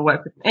case you don't want to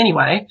work with them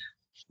anyway,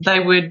 they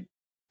would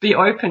be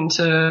open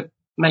to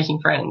making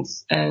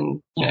friends.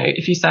 And,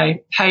 if you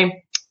say,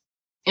 hey,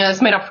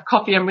 let's meet up for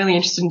coffee. I'm really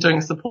interested in doing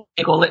a support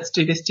gig, or let's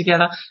do this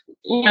together.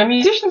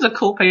 Musicians are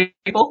cool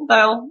people.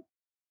 They'll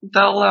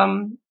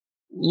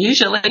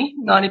usually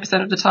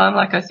 90% of the time,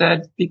 like I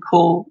said, be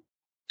cool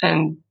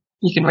and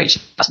you can reach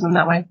out to them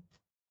that way.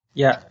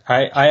 Yeah,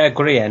 I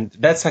agree. And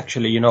that's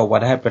actually,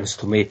 what happens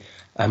to me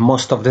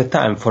most of the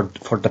time for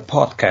the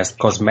podcast,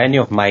 because many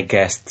of my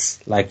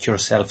guests, like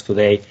yourself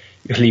today,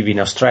 you live in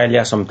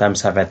Australia.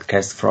 Sometimes I've had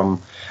guests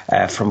from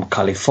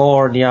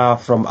California,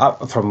 from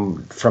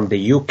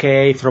the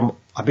UK,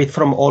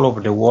 from all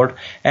over the world.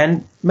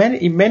 And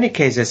in many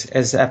cases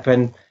has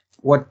happened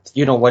what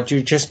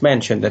you just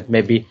mentioned, that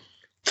maybe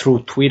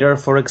through Twitter,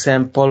 for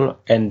example,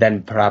 and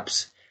then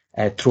perhaps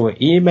through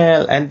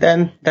email, and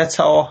then that's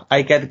how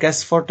I get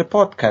guests for the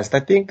podcast. I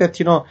think that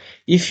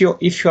if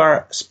you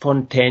are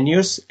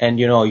spontaneous and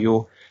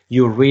you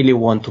really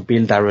want to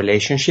build a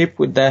relationship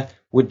with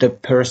the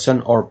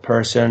person or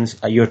persons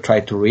you try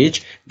to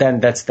reach, then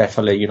that's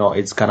definitely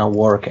it's gonna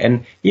work.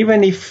 And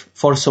even if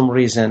for some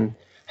reason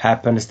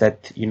happens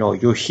that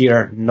you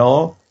hear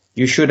no,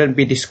 you shouldn't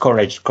be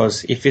discouraged,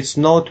 because if it's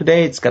no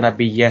today, it's gonna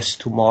be yes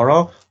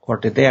tomorrow or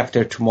the day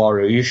after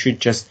tomorrow. You should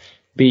just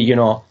be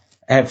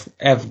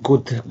have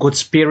good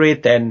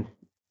spirit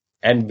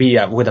and be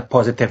with a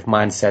positive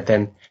mindset,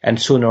 and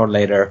sooner or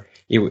later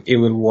it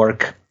will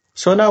work.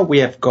 So now we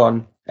have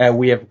gone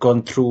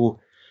through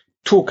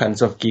two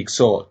kinds of gigs.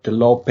 So the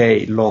low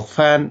pay, low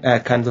fan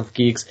kinds of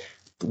gigs,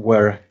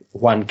 where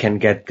one can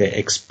get the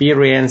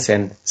experience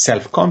and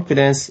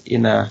self-confidence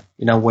in a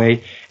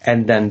way,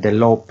 and then the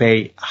low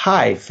pay,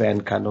 high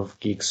fan kind of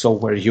gigs. So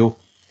where you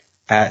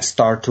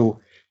start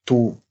to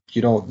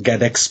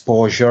get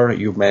exposure.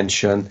 You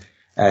mentioned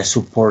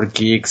support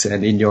gigs,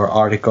 and in your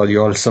article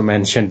you also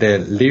mentioned the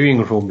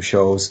living room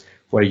shows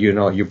where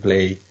you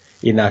play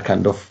in a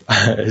kind of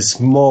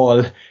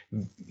small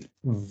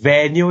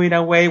venue in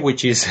a way,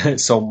 which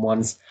is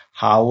someone's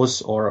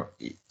house. Or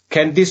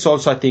can this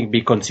also, I think,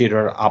 be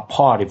considered a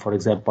party, for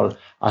example,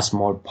 a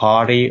small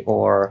party?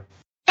 Or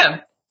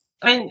yeah,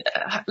 I mean,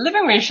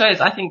 living room shows,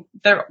 I think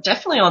they're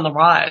definitely on the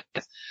rise.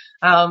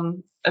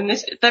 And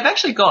they've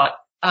actually got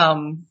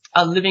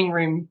a living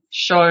room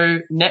show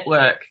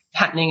network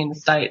happening in the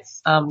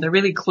States. They're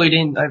really clued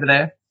in over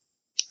there,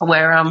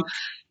 where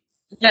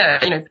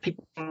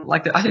people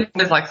I think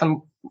there's like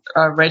some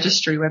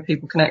registry where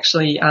people can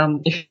actually,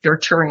 if you're a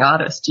touring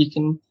artist, you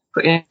can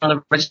put in on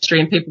a registry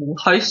and people will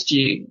host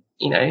you,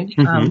 and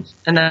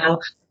the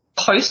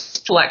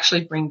host will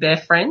actually bring their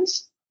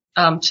friends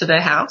to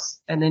their house,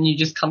 and then you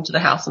just come to the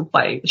house and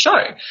play the show.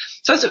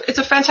 So it's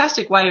a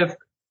fantastic way of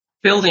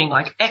building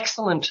like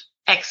excellent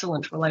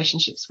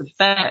relationships with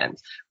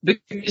fans,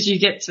 because you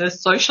get to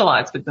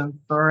socialize with them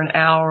for an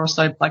hour or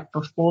so, like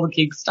before the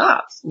gig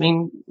starts. I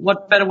mean,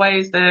 what better way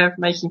is there of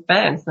making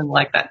fans than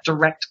like that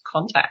direct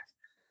contact?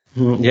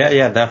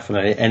 Yeah,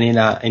 definitely. And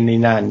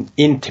in an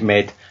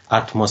intimate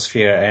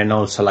atmosphere, and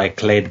also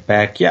like laid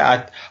back.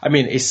 Yeah, I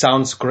mean, it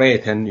sounds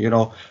great. And,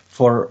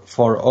 for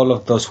all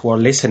of those who are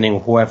listening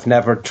who have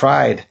never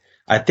tried,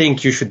 I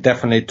think you should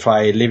definitely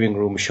try living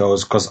room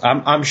shows, because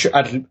I'm sure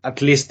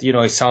at least,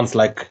 it sounds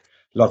like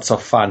lots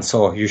of fun.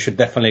 So you should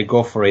definitely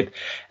go for it.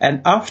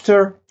 And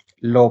after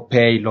low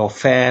pay, low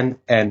fan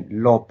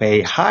and low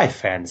pay, high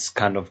fans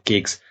kind of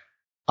gigs,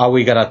 are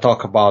we going to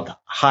talk about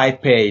high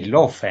pay,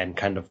 low fan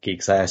kind of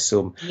gigs, I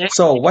assume? Yeah.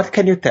 So what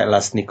can you tell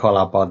us,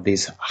 Nicola, about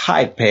these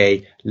high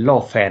pay, low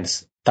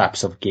fans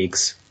types of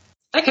gigs?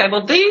 Okay,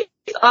 well, these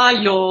are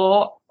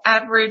your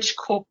average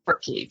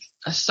corporate gigs.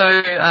 So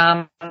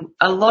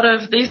a lot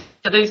of these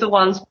are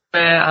ones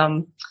where,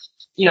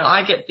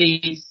 I get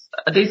these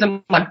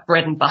are my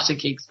bread and butter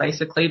gigs,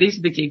 basically. These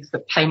are the gigs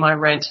that pay my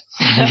rent.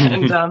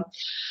 And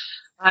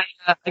I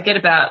get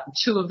about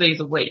 2 of these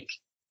a week.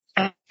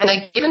 And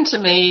they're given to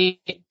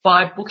me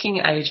by booking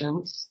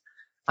agents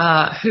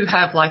who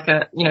have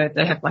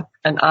they have like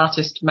an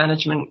artist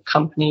management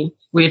company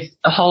with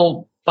a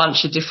whole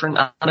bunch of different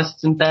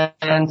artists and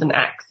bands and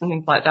acts and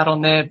things like that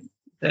on their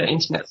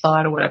internet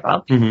site or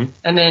whatever. Mm-hmm.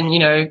 And then,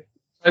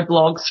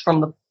 blogs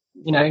from the,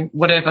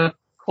 whatever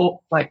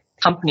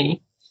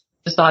company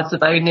decides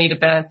that they need a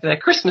band for their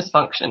Christmas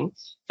function.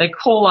 They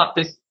call up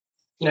this,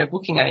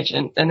 booking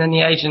agent, and then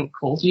the agent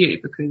calls you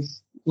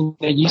because,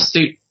 you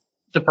suit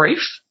the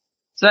brief.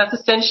 So that's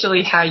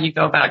essentially how you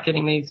go about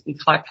getting these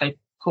high paid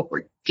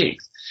corporate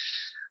gigs.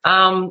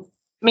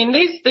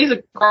 These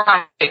are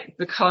great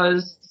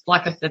because,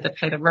 like I said, they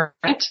pay the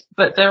rent,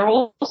 but they're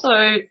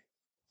also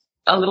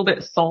a little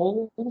bit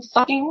soul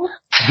sucking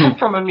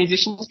from a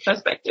musician's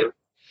perspective,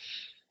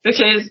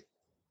 because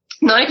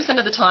 90%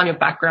 of the time your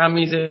background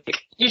music,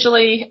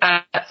 usually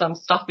at some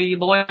stuffy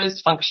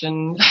lawyer's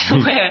function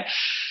where,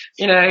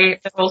 they're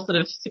all sort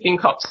of sipping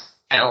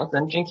cocktails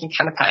and drinking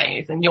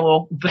canapes and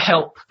you're the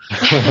help.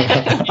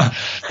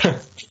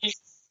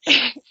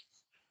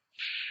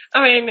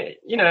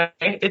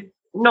 It's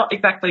not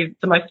exactly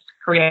the most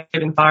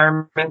creative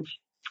environment.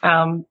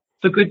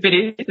 The good bit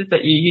is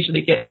that you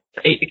usually get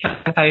to eat the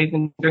canapes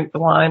and drink the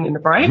wine in the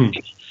break.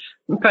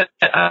 But,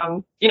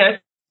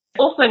 it's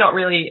also not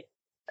really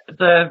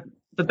the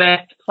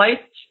best place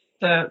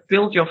to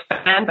build your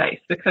fan base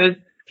because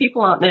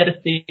people aren't there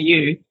to see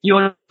you.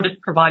 You're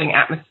just providing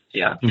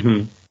atmosphere,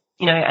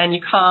 and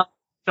you can't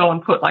go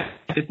and put like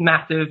this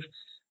massive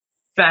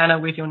banner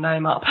with your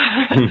name up.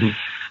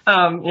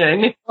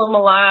 Nicola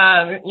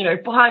Milan,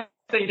 buy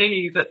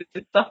CDs at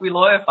this stuffy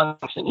lawyer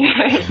function.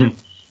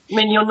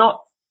 You're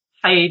not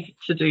paid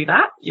to do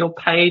that. You're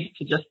paid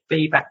to just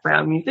be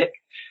background music.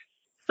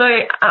 So,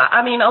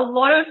 a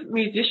lot of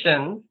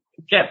musicians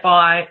get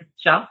by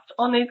just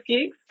on these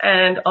gigs,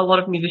 and a lot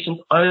of musicians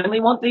only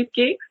want these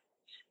gigs.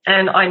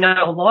 And I know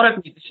a lot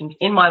of musicians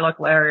in my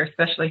local area,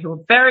 especially, who are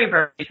very,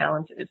 very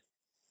talented.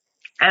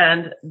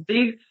 And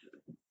these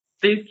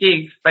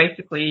gigs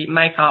basically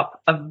make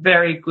up a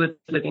very good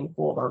living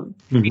for them.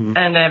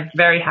 And they're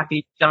very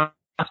happy just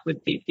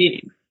with these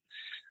gigs.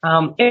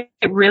 It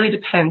really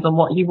depends on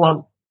what you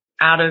want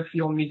out of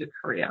your music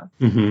career.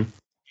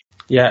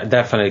 Yeah,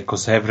 definitely,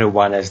 because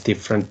everyone has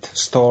different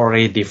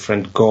story,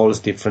 different goals,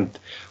 different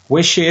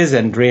wishes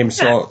and dreams.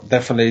 Yeah. So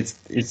definitely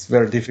it's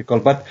very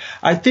difficult. But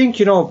I think,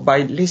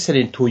 by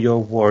listening to your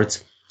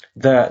words,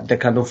 the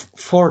kind of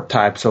 4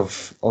 types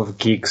of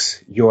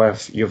gigs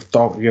you've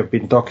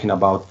been talking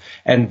about,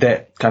 and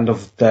the kind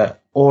of the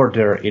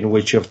order in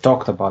which you've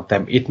talked about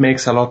them, it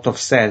makes a lot of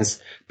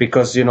sense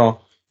because,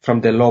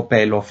 from the low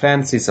pay, low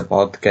fans is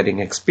about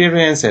getting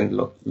experience, and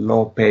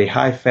low pay,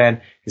 high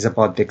fan is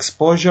about the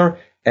exposure.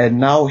 And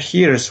now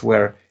here's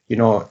where,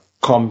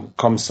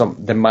 comes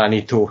the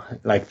money to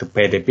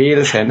pay the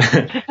bills and,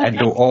 and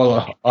do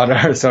all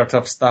other sorts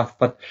of stuff.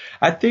 But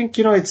I think,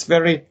 it's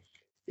very,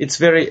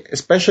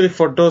 especially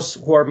for those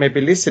who are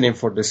maybe listening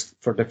for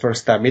the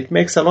first time, it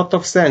makes a lot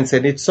of sense.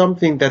 And it's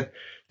something that,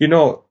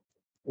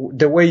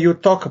 the way you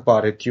talk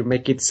about it, you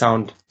make it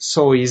sound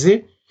so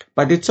easy,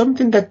 but it's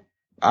something that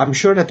I'm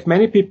sure that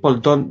many people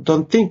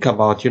don't think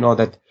about,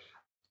 that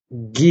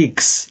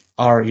gigs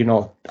are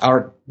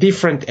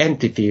different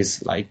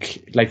entities,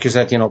 like you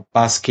said,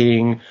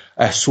 busking,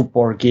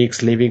 support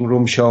gigs, living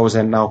room shows,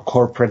 and now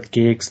corporate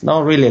gigs.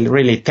 No,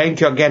 really,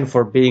 thank you again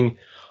for being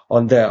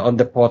on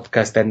the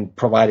podcast and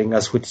providing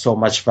us with so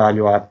much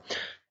value.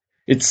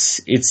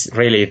 It's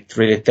really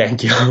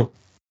thank you.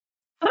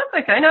 That's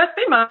okay. No, it's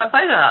been my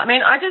pleasure.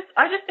 I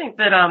just think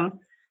that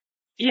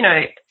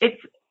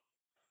it's,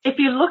 if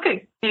you look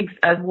at gigs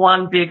as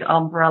one big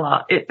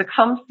umbrella, it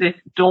becomes this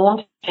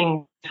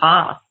daunting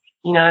task.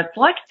 It's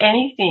like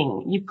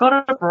anything. You've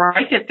got to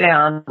break it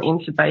down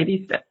into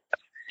baby steps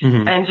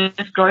and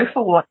just go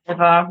for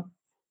whatever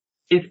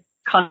is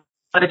kind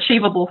of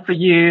achievable for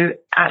you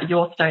at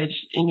your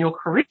stage in your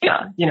career,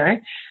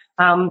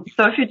 So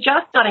if you're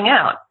just starting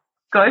out,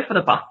 go for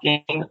the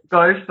busking,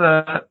 go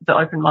for the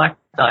open mic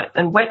nights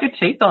and wet your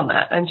teeth on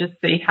that and just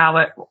see how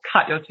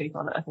cut your teeth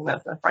on it. I think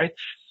that's the phrase.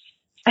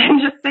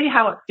 And just see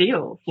how it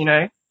feels,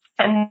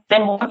 And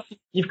then once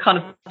you've kind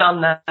of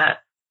done that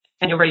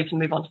and you're ready to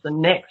move on to the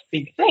next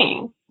big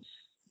thing,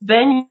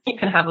 then you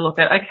can have a look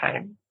at,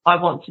 okay, I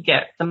want to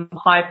get some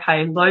high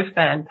pay, low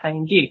fan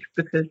paying gigs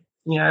because,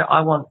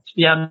 I want to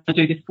be able to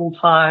do this full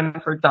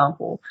time, for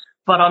example,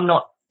 but I'm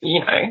not,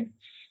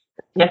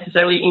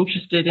 necessarily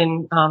interested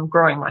in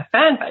growing my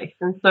fan base.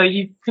 And so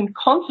you can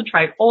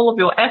concentrate all of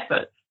your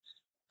efforts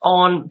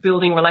on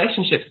building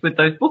relationships with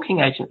those booking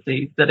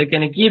agencies that are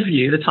going to give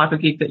you the type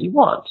of gig that you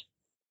want.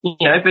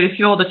 But if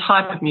you're the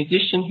type of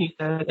musician who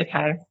says,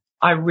 okay,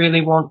 I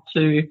want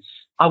to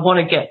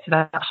get to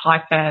that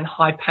high fan,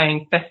 high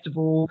paying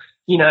festival,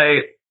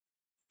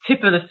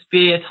 tip of the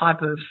spear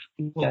type of,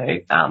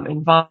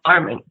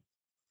 environment.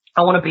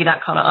 I want to be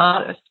that kind of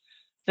artist.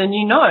 Then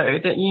you know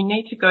that you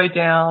need to go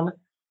down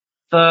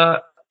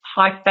the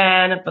high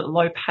fan but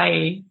low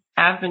pay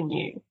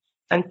avenue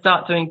and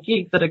start doing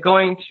gigs that are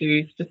going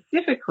to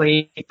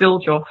specifically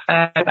build your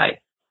fan base.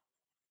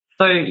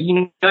 So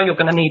you're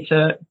going to need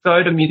to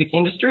go to music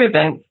industry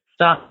events,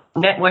 start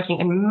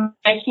networking and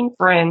making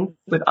friends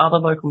with other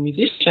local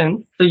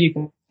musicians so you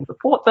can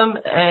support them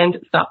and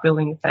start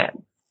building a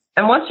fan.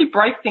 And once you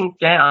break things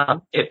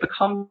down, it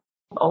becomes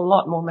a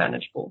lot more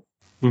manageable.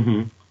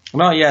 Mm-hmm.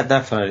 No, yeah,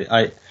 definitely.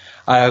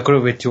 I agree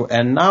with you.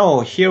 And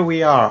now here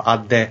we are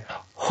at the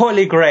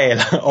holy grail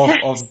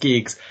of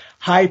gigs.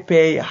 High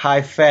pay,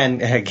 high fan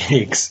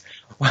gigs.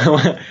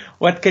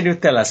 What can you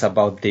tell us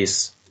about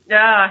this?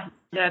 Yeah,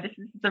 this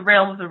is the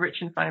realm of the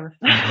rich and famous.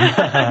 No,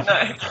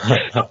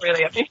 not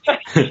really.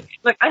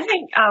 Look, I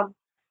think,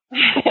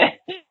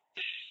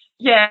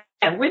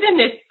 within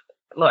this,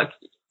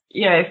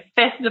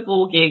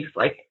 festival gigs,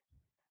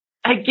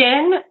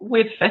 again,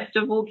 with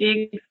festival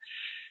gigs,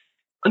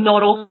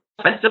 not all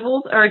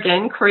festivals are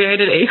again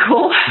created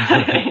equal.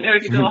 We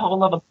could do a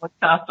whole other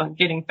podcast on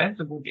getting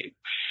festival gigs.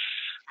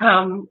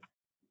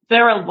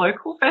 There are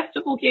local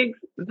festival gigs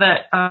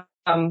that,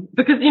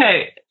 because,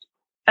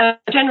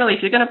 generally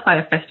if you're going to play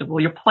a festival,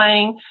 you're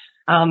playing,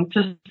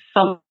 to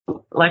a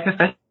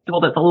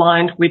festival that's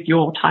aligned with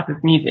your type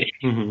of music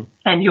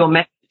and your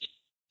message,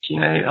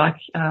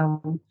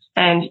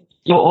 and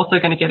you're also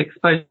going to get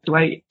exposed to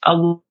a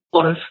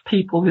lot of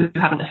people who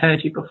haven't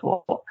heard you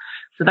before.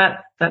 So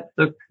that's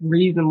the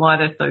reason why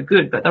they're so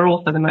good, but they're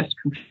also the most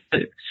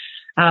competitive.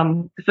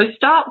 So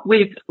start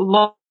with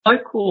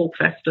local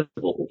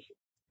festivals.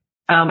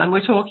 And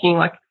we're talking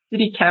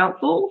city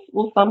councils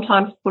will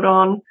sometimes put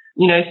on,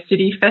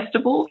 city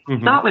festivals.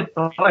 Start with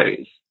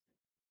those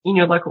in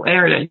your local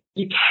area.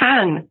 You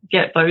can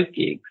get those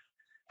gigs,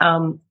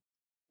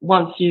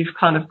 once you've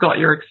kind of got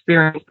your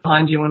experience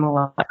behind you and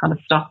all that kind of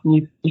stuff,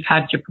 and you've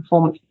had your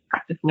performance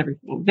practice and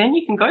everything. Then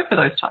you can go for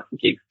those types of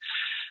gigs.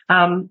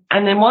 And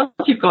then once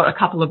you've got a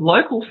couple of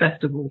local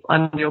festivals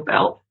under your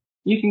belt,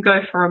 you can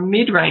go for a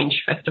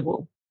mid-range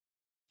festival.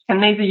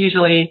 And these are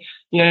usually,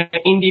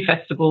 indie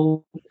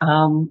festivals,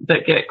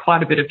 that get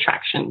quite a bit of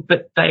traction,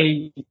 but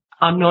they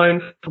are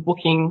known for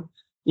booking,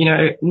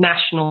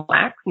 national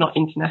acts, not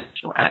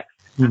international acts.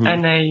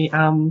 And they,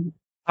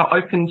 are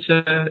open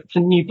to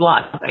new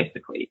blood,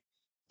 basically,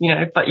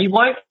 but you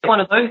won't get one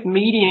of those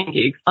medium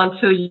gigs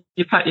until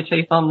you cut your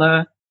teeth on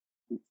the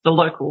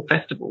local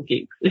festival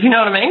gigs, if you know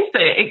what I mean. So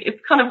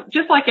it's kind of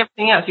just like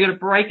everything else. You got to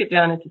break it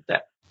down into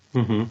steps.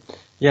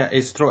 Yeah,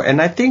 it's true.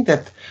 And I think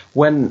that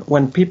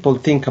when people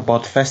think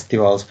about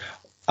festivals,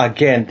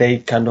 again, they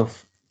kind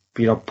of,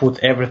 put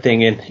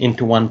everything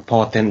into one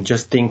pot and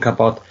just think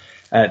about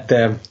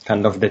the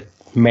kind of the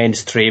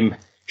mainstream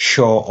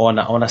show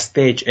on a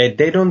stage.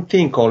 They don't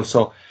think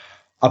also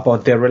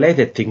about the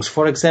related things.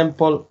 For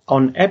example,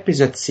 on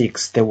episode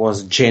 6, there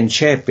was Jane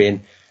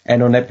Chapin,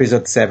 and on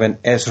episode 7,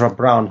 Ezra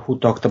Brown, who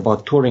talked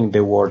about touring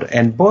the world.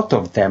 And both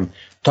of them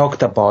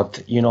talked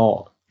about,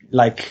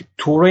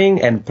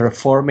 touring and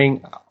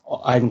performing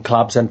in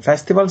clubs and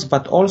festivals,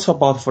 but also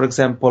about, for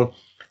example,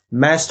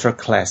 master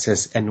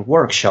classes and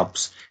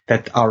workshops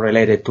that are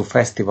related to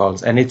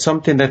festivals. And it's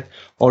something that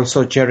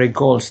also Jerry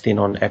Goldstein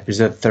on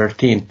episode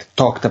 13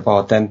 talked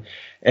about and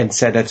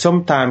said that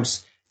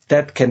sometimes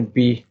that can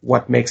be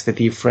what makes the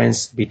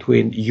difference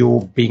between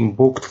you being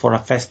booked for a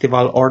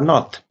festival or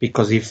not.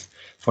 Because if,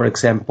 for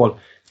example,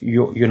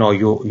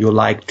 you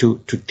like to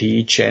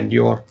teach and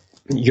you're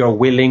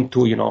willing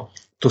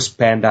to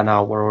spend an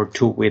hour or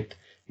two with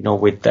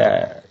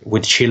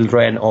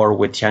children or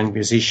with young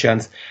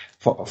musicians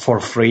for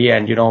free,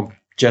 and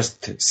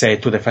just say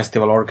to the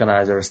festival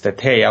organizers that,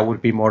 hey, I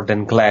would be more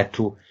than glad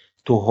to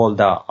hold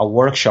a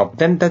workshop,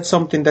 then that's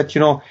something that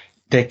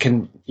they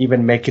can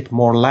even make it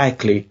more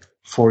likely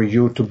for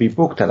you to be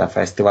booked at a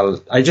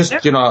festival. I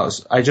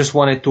just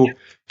wanted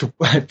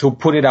to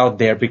put it out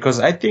there,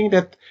 because I think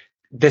that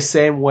the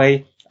same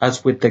way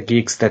as with the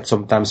gigs, that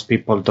sometimes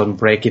people don't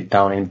break it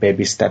down in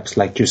baby steps,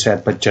 like you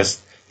said, but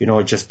just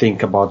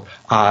think about,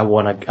 I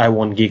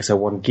want gigs.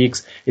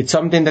 It's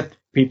something that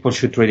people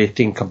should really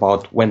think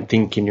about when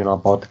thinking,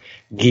 about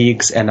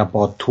gigs and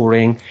about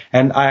touring.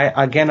 And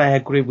I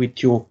agree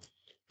with you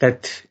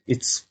that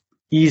it's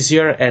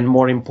easier and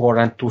more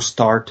important to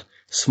start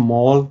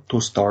small,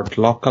 to start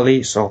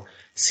locally. So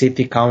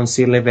city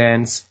council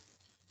events,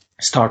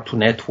 start to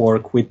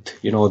network with,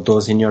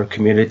 those in your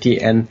community,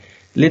 and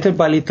little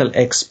by little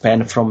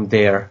expand from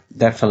there.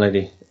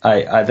 Definitely.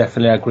 I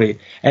definitely agree.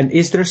 And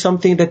is there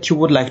something that you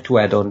would like to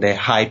add on the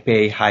high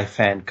pay, high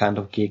fan kind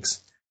of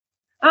gigs?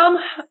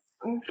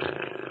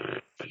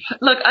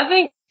 Look, I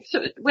think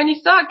when you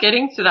start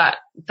getting to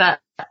that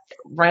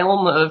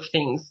realm of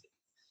things,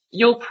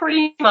 you'll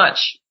pretty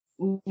much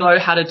know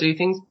how to do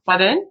things by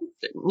then,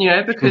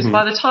 because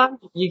by the time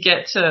you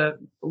get to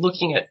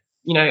looking at,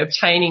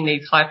 obtaining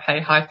these high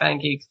pay, high fan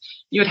gigs,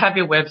 you would have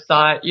your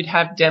website, you'd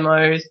have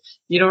demos,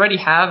 you'd already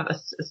have a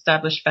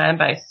established fan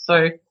base.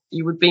 So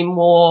you would be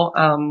more,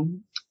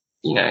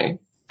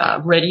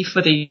 ready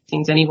for these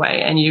things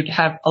anyway, and you'd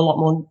have a lot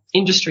more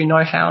industry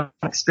know-how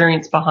and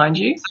experience behind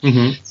you.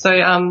 So,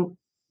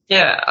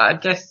 I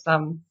guess,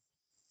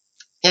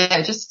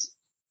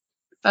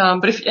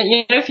 but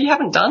if you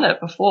haven't done it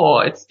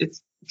before,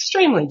 it's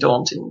extremely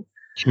daunting.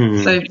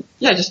 So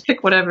just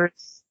pick whatever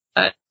is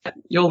at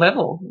your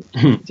level,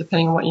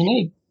 depending on what you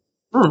need.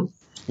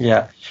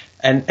 Yeah.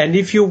 And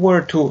if you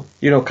were to,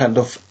 kind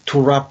of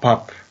to wrap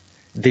up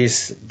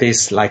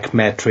this like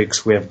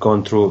metrics, we have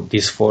gone through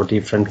these 4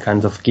 different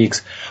kinds of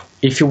gigs.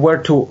 If you were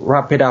to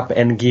wrap it up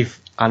and give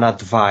an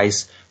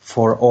advice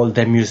for all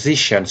the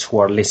musicians who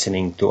are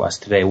listening to us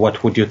today,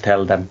 what would you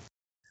tell them?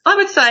 I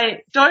would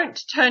say don't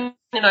turn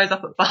your nose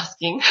up at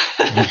busking.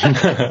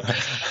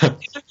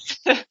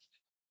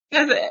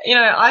 Because,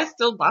 I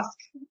still busk,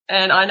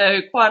 and I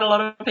know quite a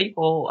lot of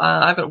people.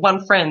 I've got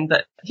one friend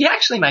that he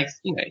actually makes,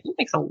 he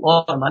makes a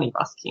lot of money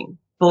busking,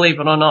 believe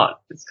it or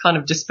not. It's kind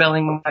of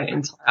dispelling my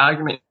entire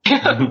argument.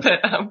 But,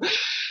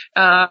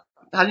 I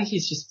think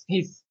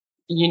he's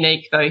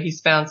unique though. He's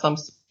found some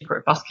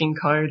secret busking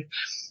code.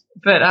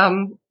 But,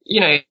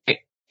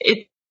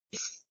 it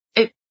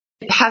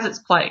has its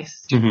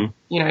place. Doing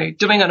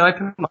an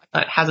open mic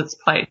night has its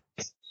place.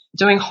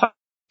 Doing home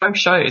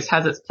shows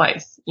has its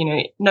place.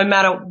 No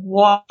matter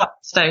what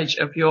stage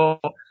of your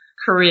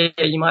career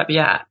you might be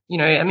at.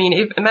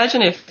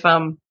 Imagine if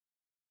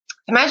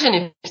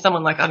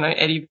someone like, I don't know,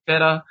 Eddie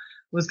Vedder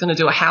was going to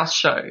do a house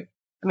show.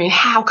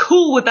 How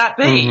cool would that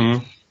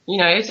be?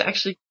 To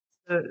actually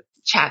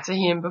chat to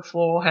him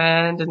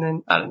beforehand, and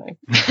then, I don't know.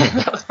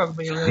 That was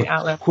probably a really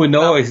outlet. Who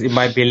knows? It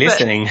might be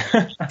listening.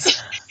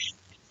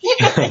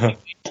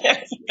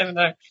 Yes, you never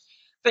know.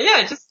 But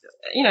just,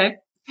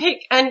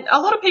 pick, and a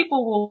lot of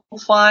people will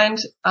find,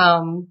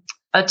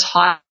 a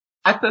type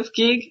of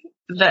gig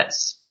that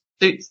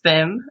suits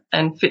them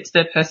and fits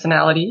their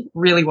personality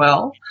really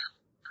well.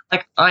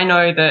 Like, I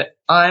know that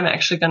I'm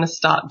actually going to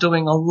start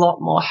doing a lot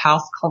more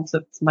house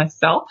concerts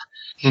myself,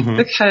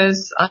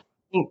 because I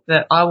think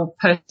that I will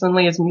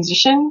personally, as a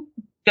musician,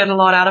 get a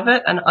lot out of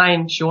it, and I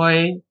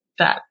enjoy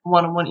that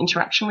one-on-one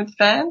interaction with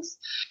fans.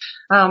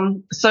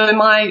 So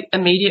my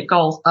immediate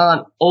goals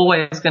aren't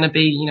always going to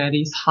be,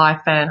 these high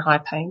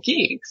paying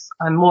gigs.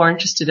 I'm more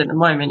interested at the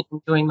moment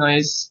in doing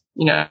those,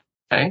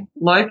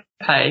 low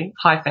pay,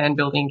 high fan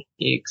building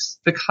gigs,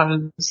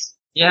 because,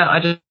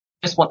 I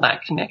just want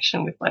that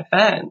connection with my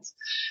fans.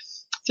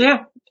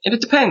 So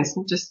it depends.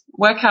 Just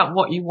work out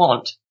what you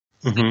want.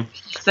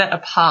 Set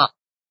apart.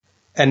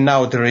 And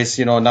now there is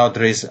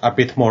a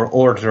bit more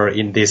order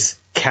in this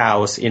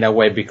chaos in a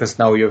way, because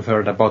now you've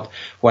heard about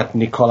what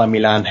Nicola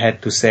Milan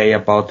had to say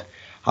about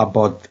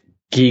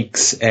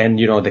gigs and,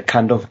 the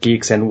kind of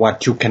gigs and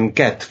what you can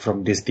get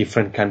from these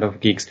different kind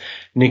of gigs.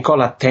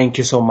 Nicola, thank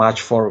you so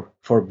much for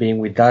being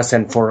with us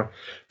and for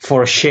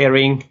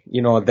sharing,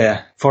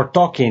 for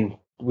talking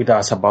with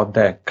us about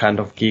the kind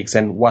of gigs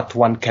and what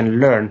one can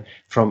learn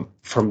from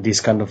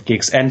these kind of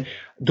gigs. And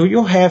do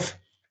you have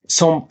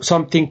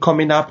something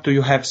coming up? Do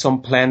you have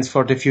some plans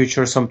for the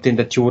future? Something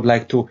that you would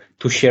like to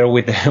share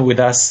with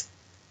us?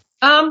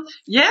 I'm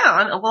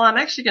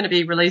actually going to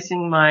be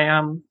releasing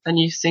my a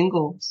new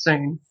single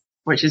soon,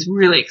 which is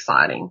really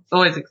exciting. It's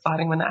always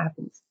exciting when that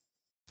happens.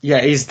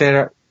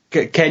 Yeah,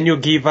 can you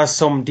give us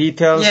some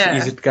details? Yeah.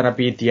 Is it going to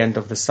be at the end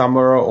of the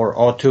summer or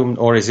autumn,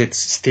 or is it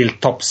still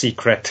top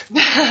secret?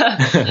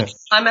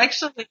 I'm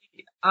actually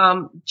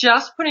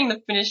just putting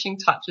the finishing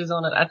touches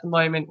on it at the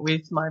moment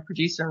with my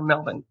producer in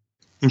Melbourne.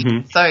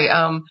 So,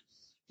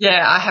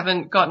 I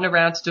haven't gotten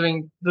around to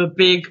doing the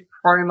big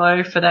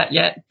promo for that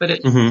yet, but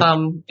it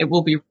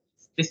will be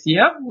this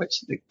year,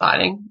 which is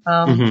exciting.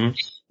 And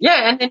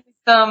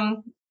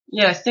then,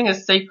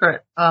 Singer's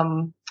Secret,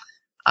 I'm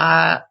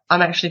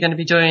actually going to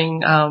be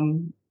doing,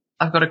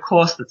 I've got a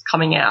course that's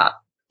coming out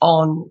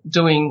on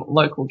doing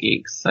local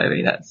gigs. So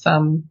that's,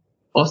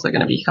 also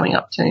going to be coming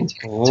up soon.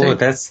 Oh,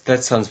 that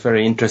sounds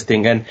very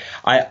interesting. And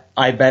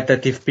I bet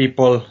that if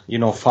people,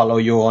 follow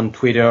you on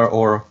Twitter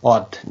or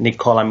at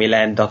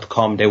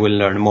nicolamilan.com, they will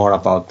learn more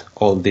about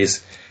all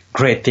these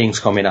great things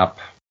coming up.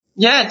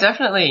 Yeah,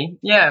 definitely.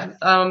 Yeah.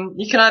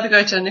 You can either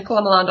go to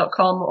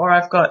nicolamilan.com or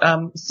I've got,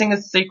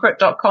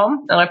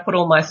 singerssecret.com, and I put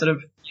all my sort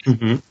of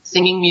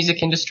singing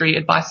music industry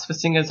advice for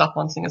singers up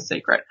on Singer's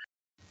Secret.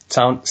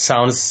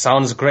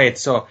 Sounds great.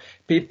 So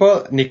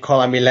people,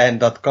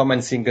 nicolamilan.com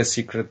and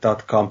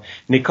singersecret.com.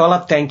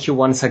 Nicola, thank you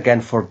once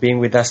again for being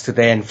with us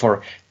today and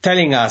for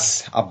telling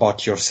us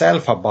about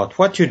yourself, about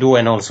what you do,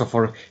 and also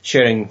for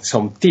sharing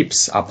some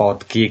tips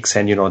about gigs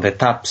and, the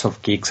types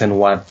of gigs and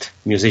what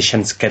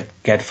musicians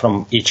get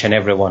from each and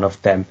every one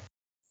of them.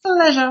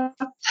 Pleasure.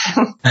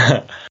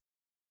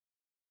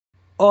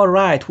 All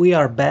right, we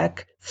are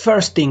back.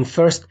 First thing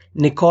first,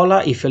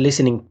 Nicola, if you're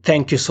listening,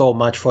 thank you so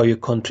much for your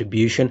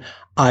contribution.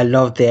 I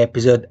love the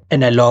episode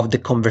and I love the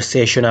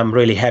conversation. I'm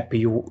really happy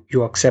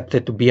you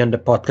accepted to be on the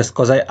podcast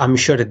because I'm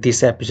sure that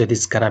this episode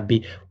is gonna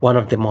be one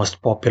of the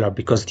most popular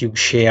because you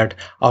shared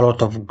a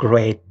lot of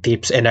great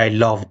tips and I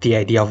love the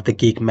idea of the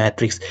gig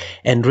metrics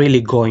and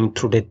really going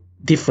through the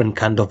different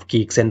kind of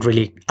gigs and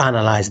really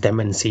analyze them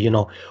and see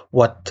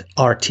what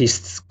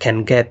artists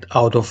can get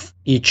out of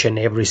each and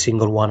every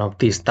single one of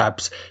these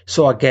types.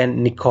 So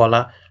again,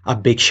 Nicola, a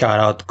big shout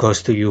out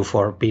goes to you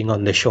for being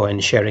on the show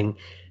and sharing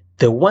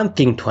the one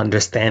thing to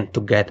understand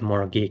to get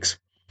more gigs.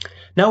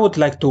 Now I would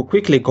like to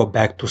quickly go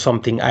back to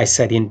something I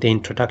said in the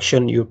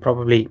introduction. You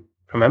probably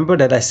remember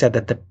that I said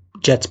that the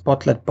Jet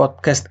Spotlight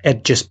podcast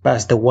had just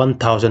passed the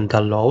 1000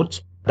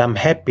 downloads. I'm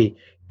happy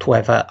to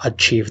have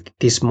achieved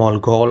this small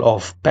goal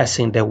of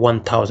passing the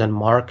 1000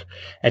 mark.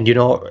 And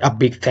a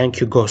big thank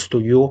you goes to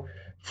you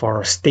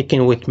for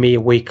sticking with me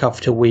week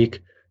after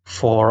week,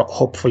 for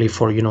hopefully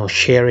for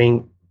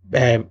sharing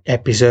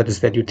episodes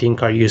that you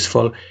think are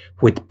useful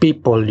with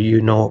people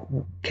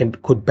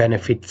could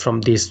benefit from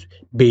this,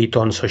 be it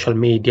on social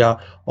media,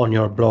 on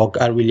your blog.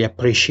 I really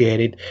appreciate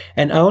it.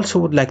 And I also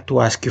would like to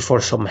ask you for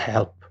some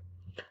help.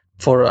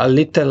 I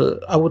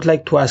would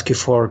like to ask you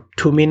for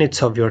 2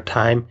 minutes of your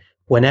time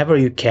whenever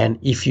you can,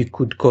 if you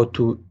could go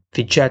to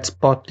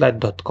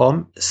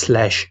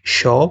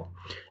thejetspotlight.com/show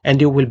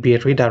and you will be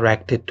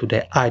redirected to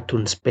the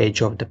iTunes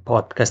page of the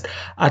podcast.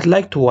 I'd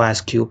like to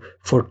ask you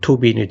for 2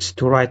 minutes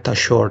to write a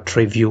short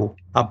review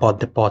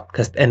about the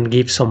podcast and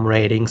give some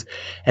ratings.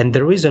 And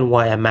the reason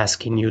why I'm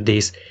asking you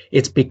this,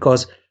 it's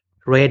because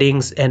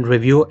ratings and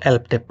review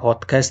help the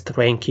podcast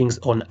rankings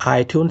on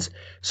iTunes.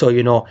 So,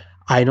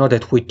 I know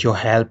that with your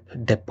help,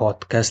 the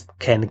podcast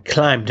can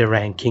climb the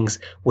rankings,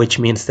 which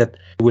means that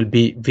it will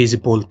be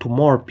visible to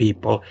more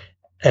people.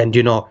 And,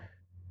 the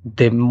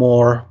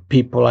more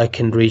people I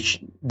can reach,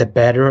 the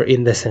better,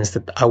 in the sense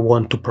that I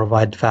want to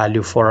provide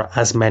value for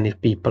as many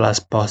people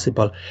as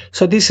possible.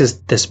 So this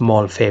is the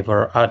small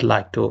favor I'd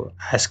like to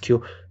ask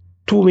you.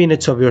 2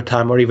 minutes of your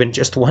time, or even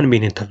just 1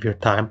 minute of your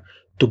time,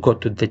 to go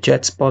to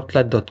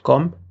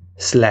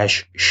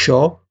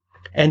thejetspotlight.com/show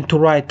and to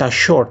write a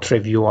short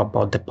review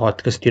about the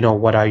podcast.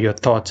 What are your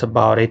thoughts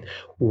about it?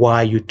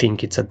 Why you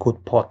think it's a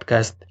good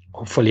podcast?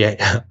 Hopefully,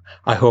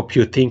 I hope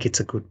you think it's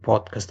a good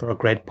podcast or a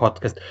great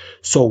podcast.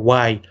 So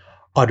why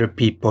other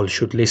people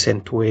should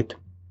listen to it?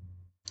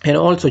 And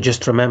also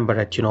just remember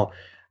that,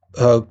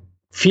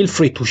 feel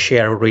free to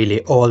share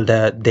really all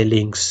the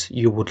links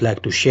you would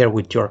like to share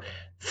with your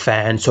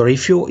fans, or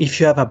if you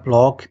have a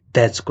blog,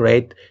 that's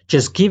great.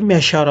 Just give me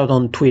a shout out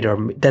on Twitter.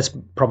 That's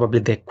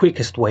probably the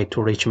quickest way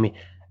to reach me,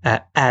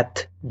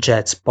 at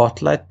Jet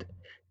Spotlight.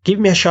 Give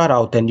me a shout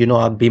out and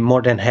I'll be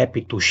more than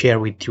happy to share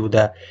with you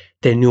the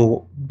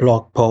new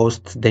blog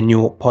posts, the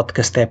new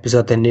podcast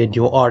episode, and the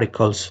new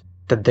articles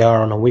that they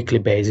are on a weekly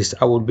basis.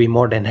 I will be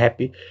more than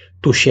happy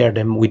to share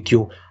them with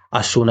you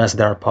as soon as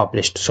they are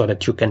published, so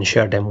that you can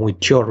share them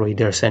with your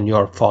readers and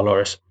your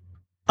followers.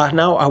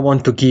 Now I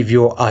want to give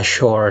you a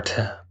short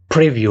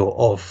preview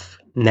of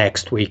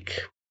next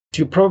week.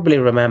 You probably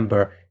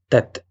remember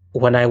that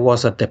when I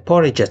was at the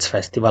Jets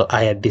Festival,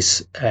 I had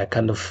this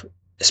kind of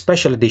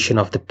special edition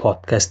of the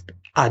podcast,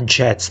 a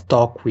Jets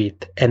Talk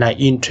With, and I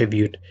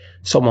interviewed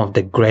some of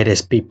the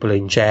greatest people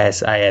in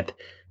jazz. I had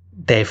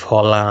Dave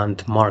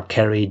Holland, Mark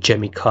Carey,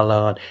 Jamie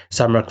Cullen,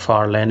 Sam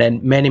McFarlane,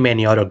 and many,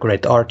 many other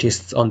great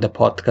artists on the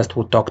podcast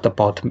who talked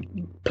about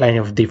plenty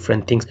of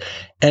different things.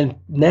 And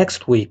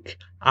next week,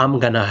 I'm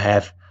gonna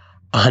have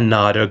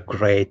another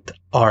great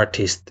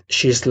artist.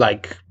 She's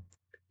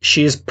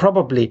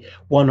probably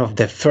one of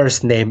the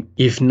first name,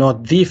 if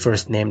not the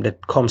first name,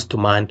 that comes to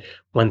mind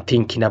when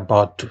thinking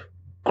about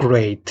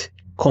great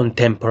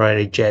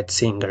contemporary jazz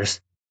singers.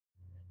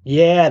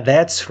 Yeah,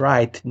 that's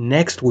right.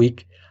 Next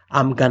week,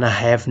 I'm gonna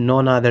have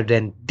none other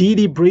than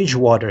Didi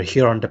Bridgewater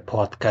here on the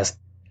podcast.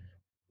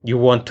 You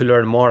want to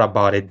learn more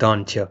about it,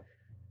 don't you?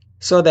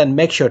 So then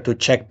make sure to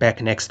check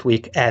back next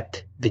week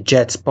at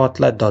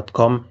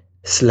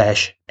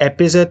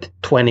thejetspotlight.com/episode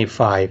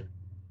 25.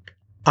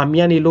 I'm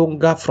Yanni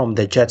Lunga from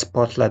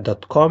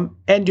thejetspotlight.com,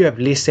 and you have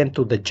listened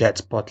to the Jet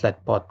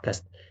Spotlight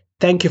podcast.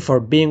 Thank you for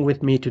being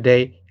with me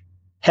today.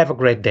 Have a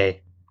great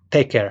day.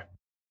 Take care.